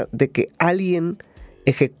importancia de que alguien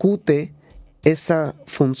ejecute esa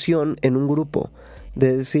función en un grupo,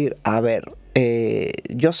 de decir, a ver,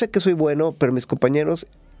 yo sé que soy bueno, pero mis compañeros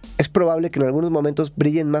es probable que en algunos momentos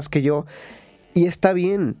brillen más que yo, y está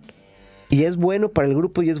bien, y es bueno para el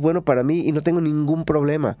grupo y es bueno para mí, y no tengo ningún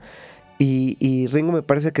problema. Y Ringo me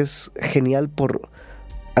parece que es genial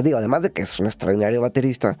además de que es un extraordinario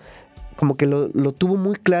baterista, como que lo tuvo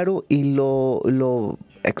muy claro y lo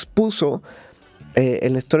expuso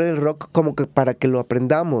en la historia del rock, como que para que lo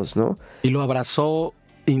aprendamos, ¿no? Y lo abrazó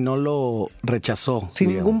y no lo rechazó.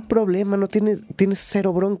 Sin ningún problema, no tiene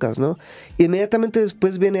cero broncas, ¿no? Y inmediatamente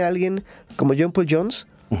después viene alguien como John Paul Jones,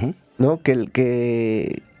 ¿no?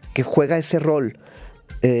 Que juega ese rol.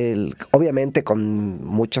 Obviamente con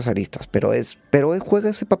muchas aristas, pero él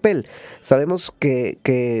juega ese papel. Sabemos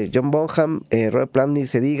que John Bonham, Robert Plant, ni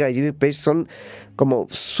se diga, y Jimmy Page son como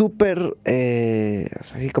súper,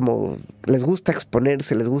 así como les gusta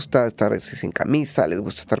exponerse, les gusta estar sin camisa, les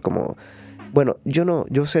gusta estar como... Bueno,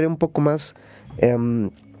 yo seré un poco más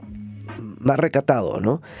recatado,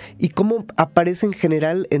 ¿no? Y cómo aparece en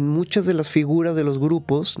general en muchas de las figuras de los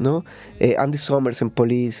grupos, ¿no? Andy Summers en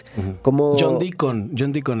Police, como... John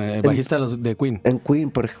Deacon, el bajista de Queen. En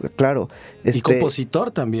Queen, claro. Y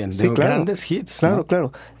compositor también, sí, de grandes hits. Claro, ¿no?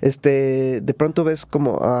 claro. De pronto ves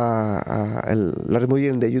como a Larry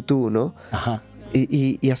Mullen de U2, ¿no? Ajá.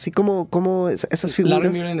 Y así como esas figuras...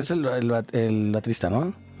 Larry Mullen es el baterista,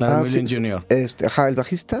 ¿no? Larry Mullen Jr. El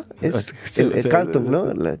bajista es el Carlton,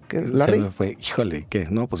 ¿no? Larry. Híjole, ¿qué?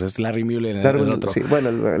 No, pues es Larry Mullen el otro. Sí, bueno,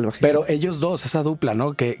 el bajista. Pero ellos dos, esa dupla,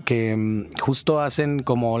 ¿no? Que justo hacen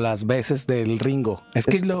como las veces del Ringo. Es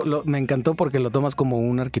que me encantó porque lo tomas como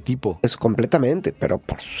un arquetipo. Es completamente, pero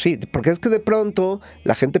sí, porque es que de pronto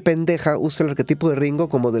la gente pendeja usa el arquetipo de Ringo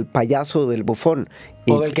como del payaso, del bufón.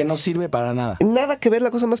 O del que no sirve para nada. Nada que ver, la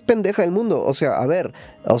cosa más pendeja del mundo. O sea, a ver,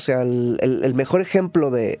 el mejor ejemplo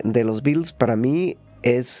de los Beatles para mí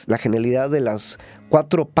es la genialidad de las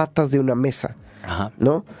 4 patas de una mesa. Ajá.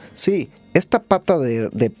 ¿No? Sí, esta pata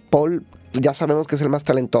de Paul ya sabemos que es el más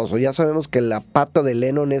talentoso, ya sabemos que la pata de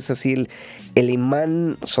Lennon es así el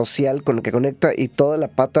imán social con el que conecta, y toda la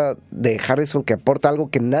pata de Harrison que aporta algo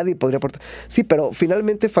que nadie podría aportar. Sí, pero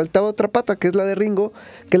finalmente faltaba otra pata, que es la de Ringo,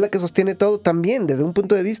 que es la que sostiene todo también desde un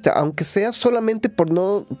punto de vista, aunque sea solamente por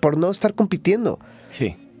no estar compitiendo.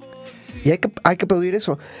 Sí. Y hay que aplaudir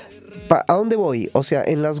eso. ¿A dónde voy? O sea,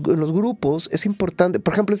 en los grupos es importante.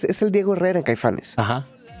 Por ejemplo, es el Diego Herrera en Caifanes. Ajá,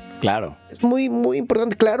 claro. Es muy, muy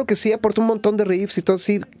importante. Claro que sí, aportó un montón de riffs y todo,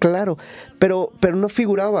 sí, claro. Pero no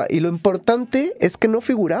figuraba. Y lo importante es que no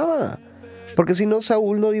figuraba. Porque si no,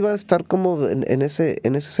 Saúl no iba a estar como en ese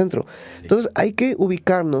centro. Sí. Entonces hay que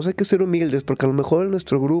ubicarnos, hay que ser humildes, porque a lo mejor en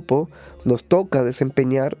nuestro grupo nos toca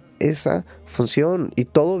desempeñar esa función. Y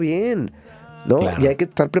todo bien. ¿no? Claro. Y hay que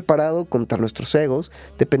estar preparado contra nuestros egos,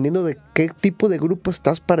 dependiendo de qué tipo de grupo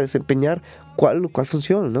estás para desempeñar cuál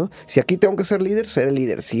función, ¿no? Si aquí tengo que ser líder, seré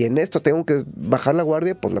líder. Si en esto tengo que bajar la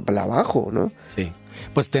guardia, pues la bajo, ¿no? Sí.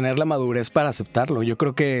 Pues tener la madurez para aceptarlo. Yo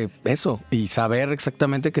creo que eso, y saber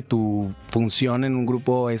exactamente que tu función en un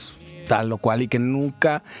grupo es tal o cual y que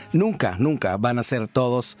nunca van a ser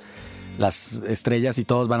todos las estrellas y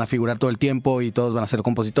todos van a figurar todo el tiempo y todos van a ser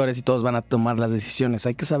compositores y todos van a tomar las decisiones.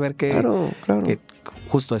 Hay que saber que, claro. que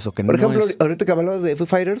justo eso, que por no ejemplo, es... ahorita que hablabas de Foo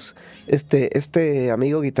Fighters, este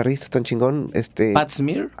amigo guitarrista tan chingón, Pat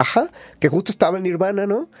Smear. Ajá, que justo estaba en Nirvana,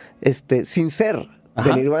 ¿no? Sin ser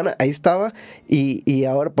de Nirvana, ahí estaba, y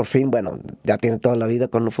ahora por fin, bueno, ya tiene toda la vida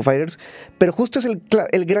con los Foo Fighters, pero justo es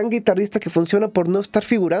el gran guitarrista que funciona por no estar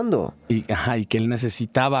figurando. Y que él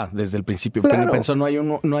necesitaba desde el principio, claro. porque pensó, no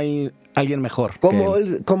hay alguien mejor.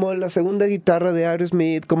 Como la segunda guitarra de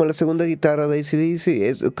Aerosmith, como la segunda guitarra de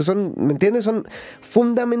AC/DC, que son, ¿me entiendes? Son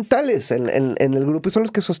fundamentales en el grupo y son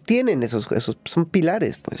los que sostienen esos son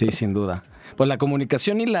pilares. Pues, sí, ¿no? Sin duda. Pues la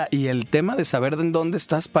comunicación y el tema de saber en dónde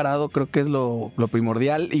estás parado creo que es lo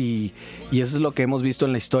primordial y eso es lo que hemos visto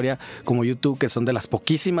en la historia como YouTube, que son de las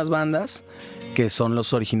poquísimas bandas que son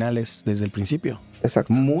los originales desde el principio.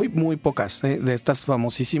 Exacto. Muy, muy pocas, de estas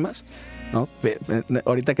famosísimas, ¿no?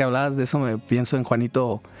 Ahorita que hablabas de eso me pienso en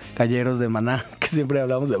Juanito Calleros de Maná, que siempre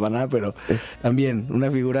hablamos de Maná, pero también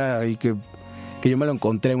una figura ahí que yo me lo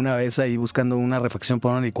encontré una vez ahí buscando una refacción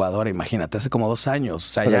para una licuadora, imagínate, hace como 2 años, o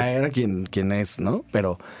sea, ya era quien es, ¿no?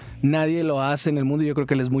 Pero nadie lo hace en el mundo y yo creo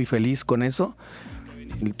que él es muy feliz con eso,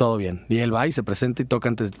 todo bien. Y él va y se presenta y toca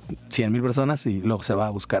ante 100,000 personas y luego se va a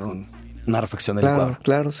buscar una refacción de licuadora.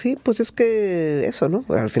 Claro, sí, pues es que eso, ¿no?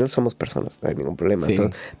 Al final somos personas, no hay ningún problema. Sí.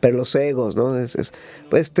 Entonces, pero los egos, ¿no?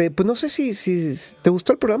 Pues no sé si te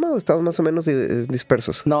gustó el programa o estamos más o menos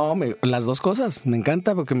dispersos. No, las dos cosas. Me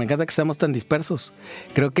encanta porque me encanta que seamos tan dispersos.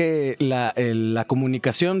 Creo que la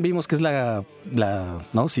comunicación vimos que es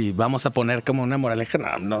 ¿no? Si vamos a poner como una moraleja,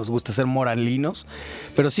 no nos gusta ser moralinos,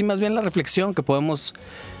 pero sí más bien la reflexión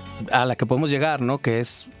a la que podemos llegar, ¿no? Que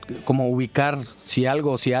es como ubicar si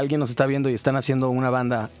alguien nos está viendo y están haciendo una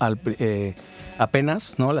banda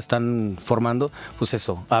apenas, ¿no? La están formando, pues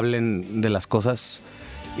eso, hablen de las cosas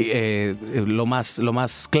lo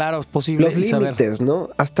más claro posible. Los límites, ¿no?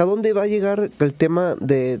 ¿Hasta dónde va a llegar el tema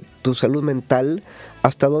de tu salud mental?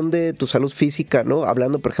 ¿Hasta dónde tu salud física, ¿no?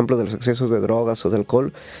 Hablando, por ejemplo, de los excesos de drogas o de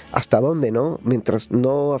alcohol, ¿hasta dónde, no? Mientras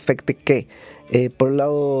no afecte qué. Por el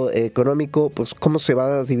lado económico, pues cómo se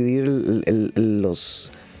va a dividir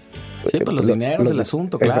los... Sí, pues los dineros, el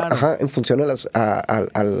asunto, claro. Ajá, en función a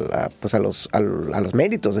los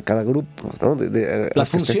méritos de cada grupo, ¿no? Las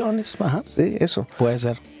funciones, ajá. Sí, eso. Puede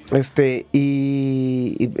ser.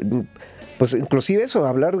 Y pues inclusive eso,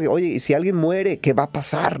 hablar de, oye, y si alguien muere, ¿qué va a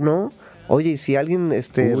pasar, no? Oye, y si alguien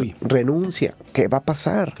renuncia, ¿qué va a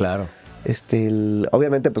pasar? Claro.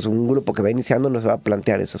 Obviamente, pues un grupo que va iniciando no se va a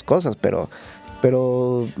plantear esas cosas,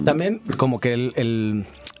 pero también como que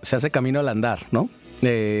se hace camino al andar, ¿no?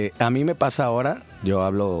 A mí me pasa ahora, yo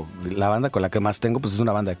hablo, la banda con la que más tengo pues es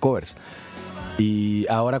una banda de covers y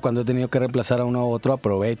ahora cuando he tenido que reemplazar a uno u otro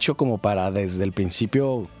aprovecho como para desde el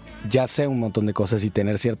principio ya sé un montón de cosas y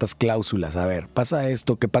tener ciertas cláusulas. A ver, pasa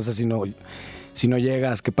esto, ¿qué pasa si no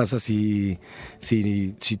llegas? ¿Qué pasa si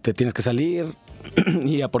te tienes que salir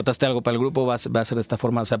y aportaste algo para el grupo? Va a ser de esta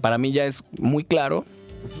forma. O sea, para mí ya es muy claro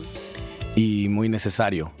y muy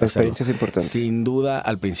necesario. La experiencia es importante. Sin duda,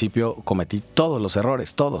 al principio cometí todos los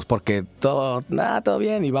errores, porque todo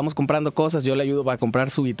bien, y vamos comprando cosas, yo le ayudo a comprar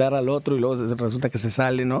su guitarra al otro y luego resulta que se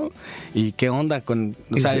sale, ¿no? ¿Y qué onda con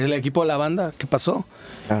el equipo de la banda? ¿Qué pasó?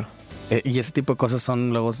 Claro. Y ese tipo de cosas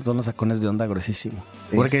son los sacones de onda gruesísimo.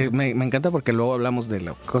 Porque me encanta porque luego hablamos de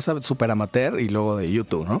la cosa súper amateur y luego de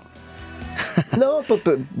YouTube, ¿no? No, pues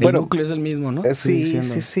bueno, el núcleo es el mismo, ¿no?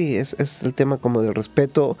 Sí, es el tema como del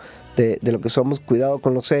respeto de lo que somos, cuidado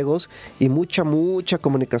con los egos y mucha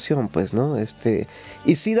comunicación, pues, ¿no?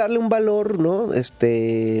 Y sí darle un valor, ¿no?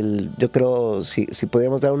 Yo creo, si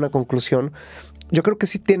pudiéramos dar una conclusión, yo creo que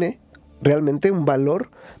sí tiene realmente un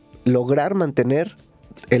valor lograr mantener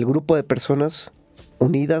el grupo de personas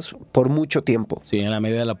unidas por mucho tiempo. Sí, en la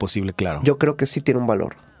medida de lo posible, claro. Yo creo que sí tiene un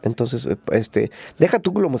valor. Entonces, deja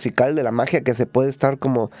tú lo musical de la magia que se puede estar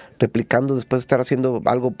como replicando después de estar haciendo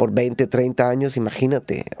algo por 20, 30 años,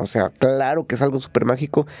 imagínate. O sea, claro que es algo súper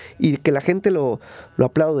mágico y que la gente lo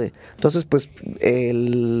aplaude. Entonces, pues,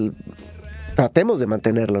 tratemos de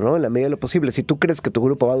mantenerlo, ¿no? En la medida de lo posible. Si tú crees que tu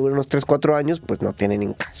grupo va a durar unos 3, 4 años, pues no tiene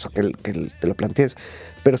ni caso que te lo plantees.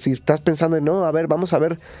 Pero si estás pensando en, no, a ver, vamos a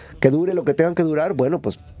ver que dure lo que tengan que durar, bueno,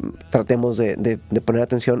 pues tratemos de poner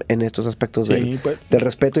atención en estos aspectos del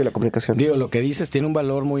respeto y la comunicación. Digo, lo que dices tiene un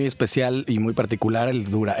valor muy especial y muy particular,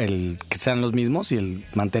 el que sean los mismos y el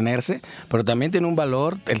mantenerse, pero también tiene un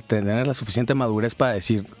valor el tener la suficiente madurez para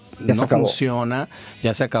decir, ya no funciona,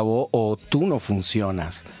 ya se acabó, o tú no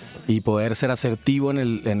funcionas. Y poder ser asertivo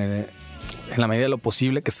en la medida de lo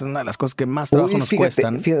posible, que es una de las cosas que más trabajo nos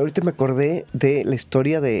cuestan. Fíjate, ahorita me acordé de la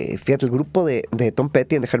historia de, fíjate, el grupo de Tom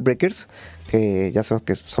Petty and the Heartbreakers, que ya sabemos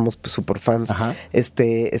que somos super fans. Ajá.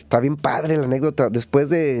 Está bien padre la anécdota. Después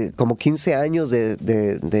de como 15 años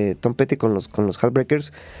de Tom Petty con los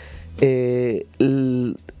Heartbreakers,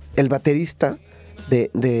 el baterista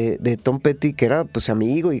de Tom Petty, que era pues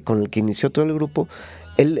amigo y con el que inició todo el grupo,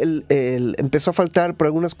 él empezó a faltar por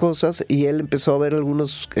algunas cosas y él empezó a ver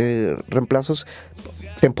algunos reemplazos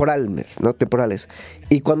temporales.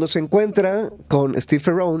 Y cuando se encuentra con Steve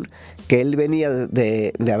Ferrone, que él venía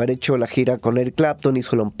de haber hecho la gira con Eric Clapton,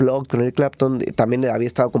 hizo el Unplugged con Eric Clapton, también había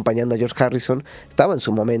estado acompañando a George Harrison, estaba en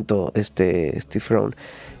su momento Steve Ferrone.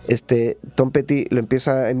 Tom Petty lo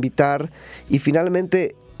empieza a invitar y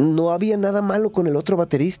finalmente no había nada malo con el otro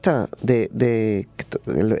baterista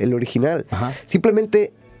el original. Ajá.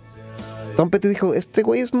 Simplemente Tom Petty dijo, este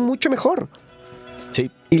güey es mucho mejor. Sí.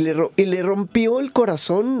 Y le rompió el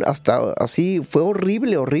corazón hasta así, fue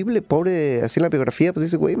horrible, pobre, así en la biografía, pues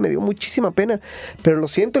dice, güey, me dio muchísima pena, pero lo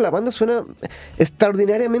siento, la banda suena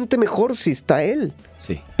extraordinariamente mejor si está él.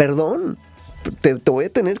 Sí. Perdón, te voy a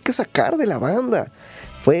tener que sacar de la banda.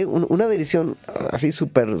 Fue una decisión así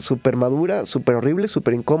súper madura, súper horrible,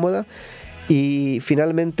 súper incómoda. Y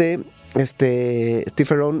finalmente Steve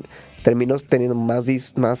Ferrone terminó teniendo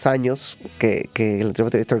más años que el anterior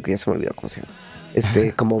baterista, que ya se me olvidó cómo se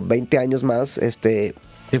llama. Como 20 años más.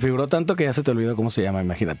 Se figuró tanto que ya se te olvidó cómo se llama,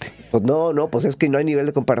 imagínate. Pues no, pues es que no hay nivel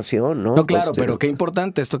de comparación, ¿no? No, claro, pero qué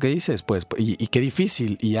importante esto que dices, pues, y qué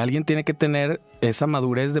difícil. Y alguien tiene que tener esa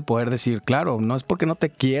madurez de poder decir, claro, no es porque no te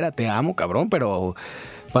quiera, te amo, cabrón, pero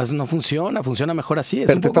pues no funciona mejor así.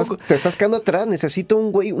 Pero te estás quedando atrás, necesito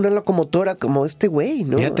un güey, una locomotora como este güey,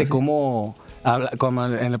 ¿no? Fíjate como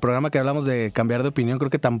en el programa que hablamos de cambiar de opinión, creo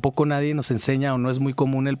que tampoco nadie nos enseña o no es muy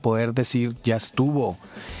común el poder decir, ya estuvo.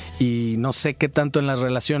 Y no sé qué tanto en las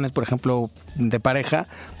relaciones, por ejemplo, de pareja,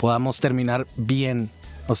 podamos terminar bien.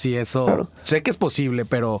 O si eso... Claro. Sé que es posible,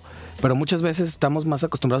 pero muchas veces estamos más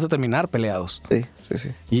acostumbrados a terminar peleados.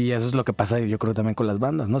 Sí. Y eso es lo que pasa, yo creo, también con las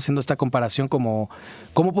bandas, ¿no? Haciendo esta comparación como...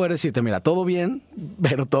 ¿Cómo poder decirte, mira, todo bien,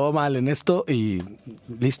 pero todo mal en esto y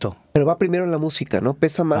listo? Pero va primero la música, ¿no?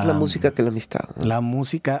 Pesa más la música que la amistad, ¿no? La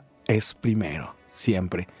música es primero,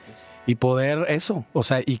 siempre. Y poder eso, o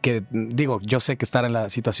sea, y que, digo, yo sé que estar en la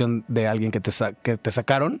situación de alguien que te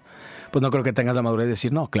sacaron, pues no creo que tengas la madurez de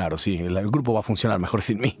decir, no, claro, sí, el grupo va a funcionar mejor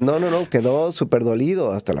sin mí. No, quedó súper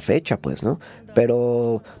dolido hasta la fecha, pues, ¿no?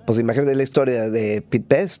 Pero, pues imagínate la historia de Pete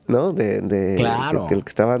Best, ¿no? Claro. El que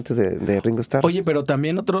estaba antes de Ringo Starr. Oye, pero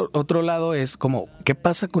también otro lado es como, ¿qué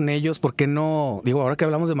pasa con ellos? ¿Por qué no? Digo, ahora que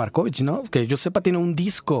hablamos de Markovich, ¿no? Que yo sepa, tiene un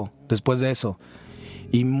disco después de eso.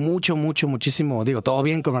 Y muchísimo, digo, todo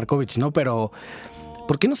bien con Markovich, ¿no? Pero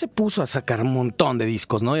 ¿por qué no se puso a sacar un montón de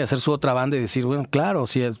discos, ¿no? Y hacer su otra banda y decir, bueno, claro,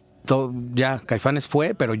 sí, todo, ya, Caifanes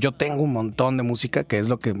fue, pero yo tengo un montón de música, que es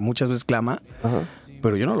lo que muchas veces clama, ajá,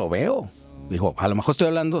 pero yo no lo veo. Digo, a lo mejor estoy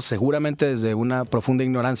hablando seguramente desde una profunda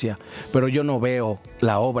ignorancia, pero yo no veo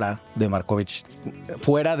la obra de Markovich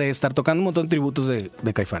fuera de estar tocando un montón de tributos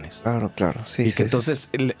de Caifanes. Claro, sí. Y que entonces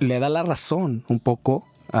le da la razón un poco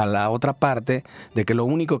a la otra parte de que lo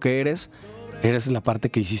único que eres la parte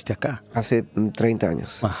que hiciste acá. Hace 30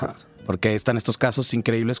 años. Ajá. Porque están estos casos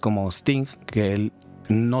increíbles como Sting, que él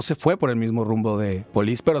no se fue por el mismo rumbo de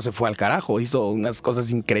Police, pero se fue al carajo, hizo unas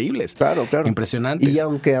cosas increíbles. Claro. Impresionantes. Y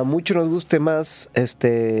aunque a muchos nos guste más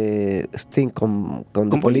Sting con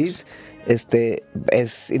The Police,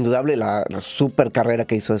 es indudable la super carrera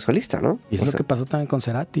que hizo de solista, ¿no? Y es lo que pasó también con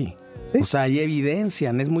Cerati. ¿Sí? O sea, hay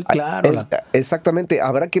evidencia, es muy claro. Exactamente,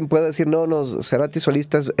 habrá quien pueda decir no, Cerati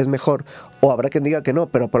solista es mejor, o habrá quien diga que no,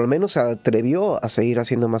 pero por lo menos se atrevió a seguir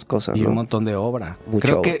haciendo más cosas, y ¿no? Un montón de obra.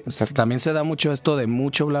 Creo que también se da mucho esto de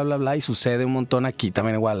mucho bla bla bla y sucede un montón aquí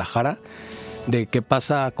también en Guadalajara, de qué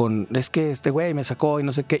pasa con, es que este güey me sacó y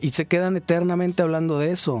no sé qué, y se quedan eternamente hablando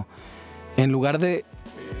de eso, en lugar de,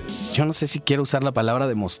 yo no sé si quiero usar la palabra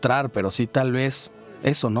demostrar, pero sí tal vez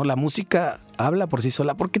eso, ¿no? La música habla por sí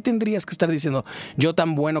sola. ¿Por qué tendrías que estar diciendo yo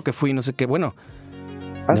tan bueno que fui, no sé qué? Bueno,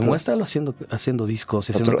 Demuéstralo haciendo discos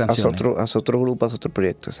y haciendo canciones. Haz otro grupo, haz otro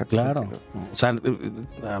proyecto, exactamente. Claro. O sea,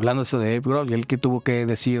 hablando de eso de Dave Grohl, él que tuvo que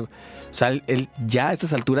decir, o sea, él ya a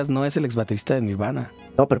estas alturas no es el ex baterista de Nirvana.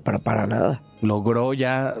 No, pero para nada. Logró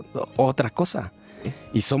ya otra cosa. Sí.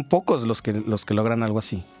 Y son pocos los que logran algo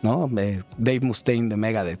así, ¿no? Dave Mustaine de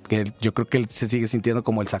Megadeth, que yo creo que él se sigue sintiendo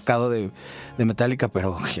como el sacado de Metallica,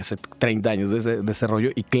 pero hace 30 años de ese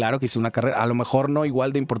rollo. Y claro que hizo una carrera, a lo mejor no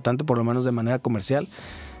igual de importante, por lo menos de manera comercial,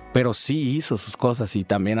 pero sí hizo sus cosas. Y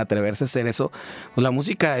también atreverse a hacer eso, pues la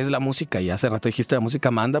música es la música. Y hace rato dijiste, la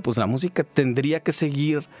música manda, pues la música tendría que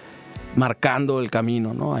seguir marcando el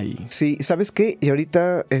camino, ¿no? Ahí. Sí, ¿sabes qué? Y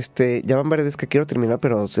ahorita ya van varias veces que quiero terminar,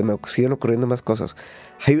 pero se me siguen ocurriendo más cosas.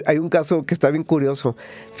 Hay un caso que está bien curioso.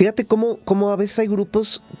 Fíjate cómo a veces hay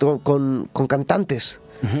grupos con cantantes.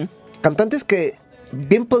 Uh-huh. Cantantes que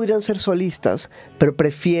bien podrían ser solistas, pero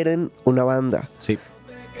prefieren una banda. Sí.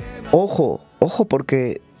 Ojo,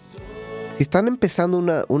 porque si están empezando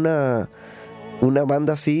una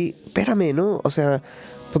banda así, espérame, ¿no? O sea,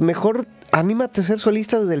 pues mejor anímate a ser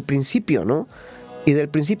solista desde el principio, ¿no? Y del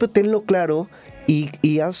principio tenlo claro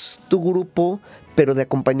y haz tu grupo, pero de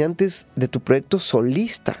acompañantes de tu proyecto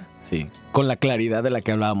solista. Sí, con la claridad de la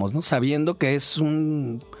que hablábamos, ¿no? Sabiendo que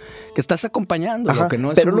que estás acompañando, lo que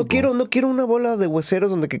no es pero un grupo. no quiero una bola de hueseros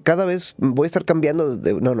donde que cada vez voy a estar cambiando.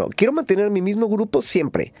 No, quiero mantener mi mismo grupo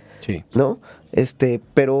siempre. Sí. ¿No?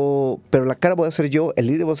 Pero la cara voy a ser yo, el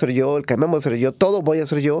líder voy a ser yo, el camión voy a ser yo, todo voy a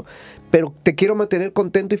ser yo, pero te quiero mantener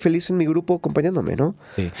contento y feliz en mi grupo acompañándome, ¿no?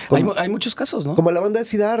 Sí. Hay muchos casos, ¿no? Como la banda de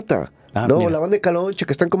Siddhartha, ¿no? Mira. La banda de Calonche,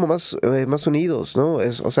 que están como más unidos, ¿no?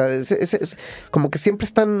 Es como que siempre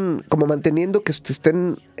están como manteniendo que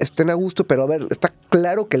estén a gusto, pero a ver, está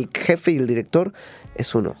claro que el jefe y el director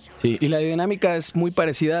es uno. Sí, y la dinámica es muy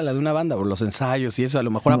parecida a la de una banda, por los ensayos y eso, a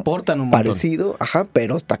lo mejor aportan un montón. Parecido,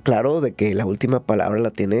 pero está claro de que la última palabra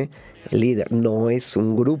la tiene el líder, no es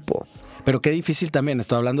un grupo. Pero qué difícil también,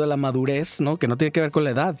 estoy hablando de la madurez, ¿no? Que no tiene que ver con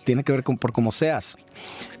la edad, tiene que ver por cómo seas.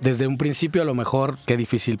 Desde un principio, a lo mejor, qué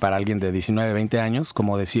difícil para alguien de 19, 20 años,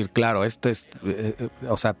 como decir, claro, esto es,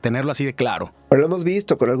 o sea, tenerlo así de claro. Pero lo hemos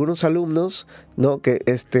visto con algunos alumnos, ¿no? Que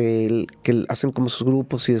hacen como sus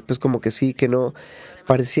grupos y después como que sí, que no.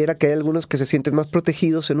 Pareciera que hay algunos que se sienten más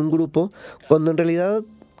protegidos en un grupo, cuando en realidad,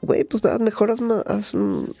 güey, pues mejor haz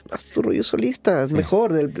tu rollo solista, es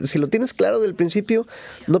mejor. Si lo tienes claro del principio,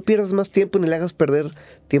 no pierdas más tiempo ni le hagas perder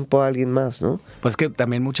tiempo a alguien más, ¿no? Pues que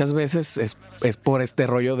también muchas veces es por este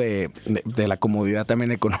rollo de la comodidad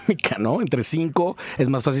también económica, ¿no? Entre 5 es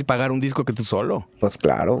más fácil pagar un disco que tú solo. Pues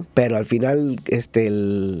claro, pero al final,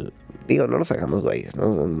 no nos hagamos güeyes,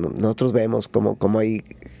 ¿no? Nosotros vemos como hay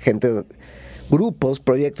gente, grupos,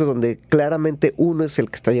 proyectos donde claramente uno es el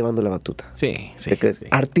que está llevando la batuta. Sí.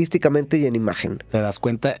 Artísticamente y en imagen. Te das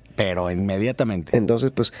cuenta, pero inmediatamente.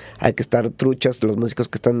 Entonces, pues, hay que estar truchas los músicos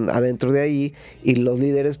que están adentro de ahí y los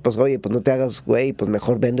líderes, pues, oye, pues no te hagas güey, pues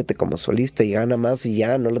mejor véndete como solista y gana más y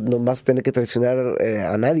ya, no vas a tener que traicionar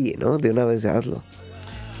a nadie, ¿no? De una vez hazlo.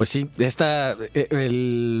 Pues sí,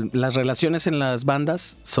 las relaciones en las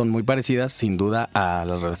bandas son muy parecidas, sin duda, a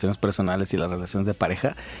las relaciones personales y las relaciones de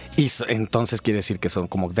pareja. Y entonces quiere decir que son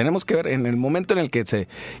como tenemos que ver, en el momento en el que se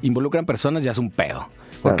involucran personas, ya es un pedo.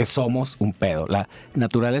 Porque somos un pedo. La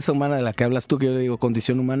naturaleza humana de la que hablas tú, que yo le digo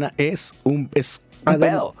condición humana, es un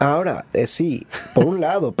pedo. Ahora, sí, por un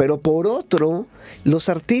lado, pero por otro, los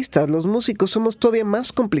artistas, los músicos, somos todavía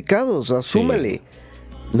más complicados. Asúmale. Sí.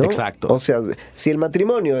 ¿No? Exacto. O sea, si el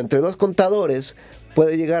matrimonio entre dos contadores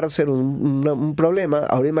puede llegar a ser un problema,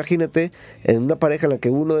 ahora imagínate en una pareja en la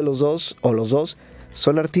que uno de los dos o los dos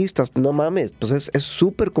son artistas, no mames, pues es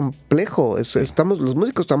súper complejo, los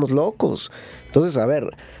músicos estamos locos. Entonces, a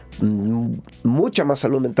ver, mucha más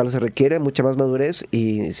salud mental se requiere, mucha más madurez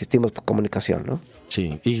y insistimos por comunicación, ¿no?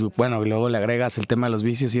 Sí, y bueno, y luego le agregas el tema de los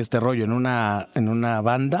vicios y este rollo en una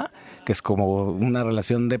banda, que es como una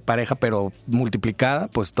relación de pareja, pero multiplicada,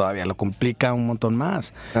 pues todavía lo complica un montón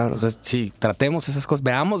más. Claro. Entonces, sí, tratemos esas cosas,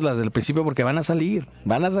 veámoslas desde el principio porque van a salir,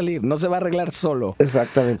 no se va a arreglar solo.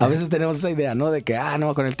 Exactamente. A veces tenemos esa idea, ¿no? De que,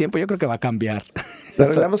 no, con el tiempo yo creo que va a cambiar. Lo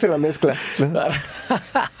arreglamos en la mezcla, ¿no?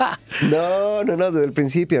 No, desde el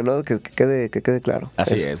principio, ¿no? Que quede claro.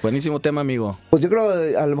 Así es, buenísimo tema, amigo. Pues yo creo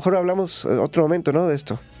a lo mejor hablamos otro momento, ¿no? De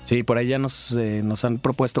esto. Sí, por ahí ya nos han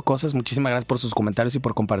propuesto cosas. Muchísimas gracias por sus comentarios y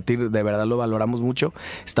por compartir. De verdad lo valoramos mucho.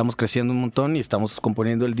 Estamos creciendo un montón y estamos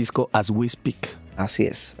componiendo el disco As We Speak. Así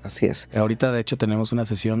es. Ahorita, de hecho, tenemos una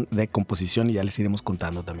sesión de composición y ya les iremos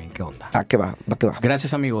contando también qué onda. Que va.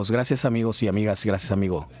 Gracias, amigos y amigas. Gracias,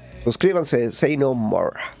 amigo. Suscríbanse, Say No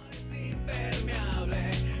More.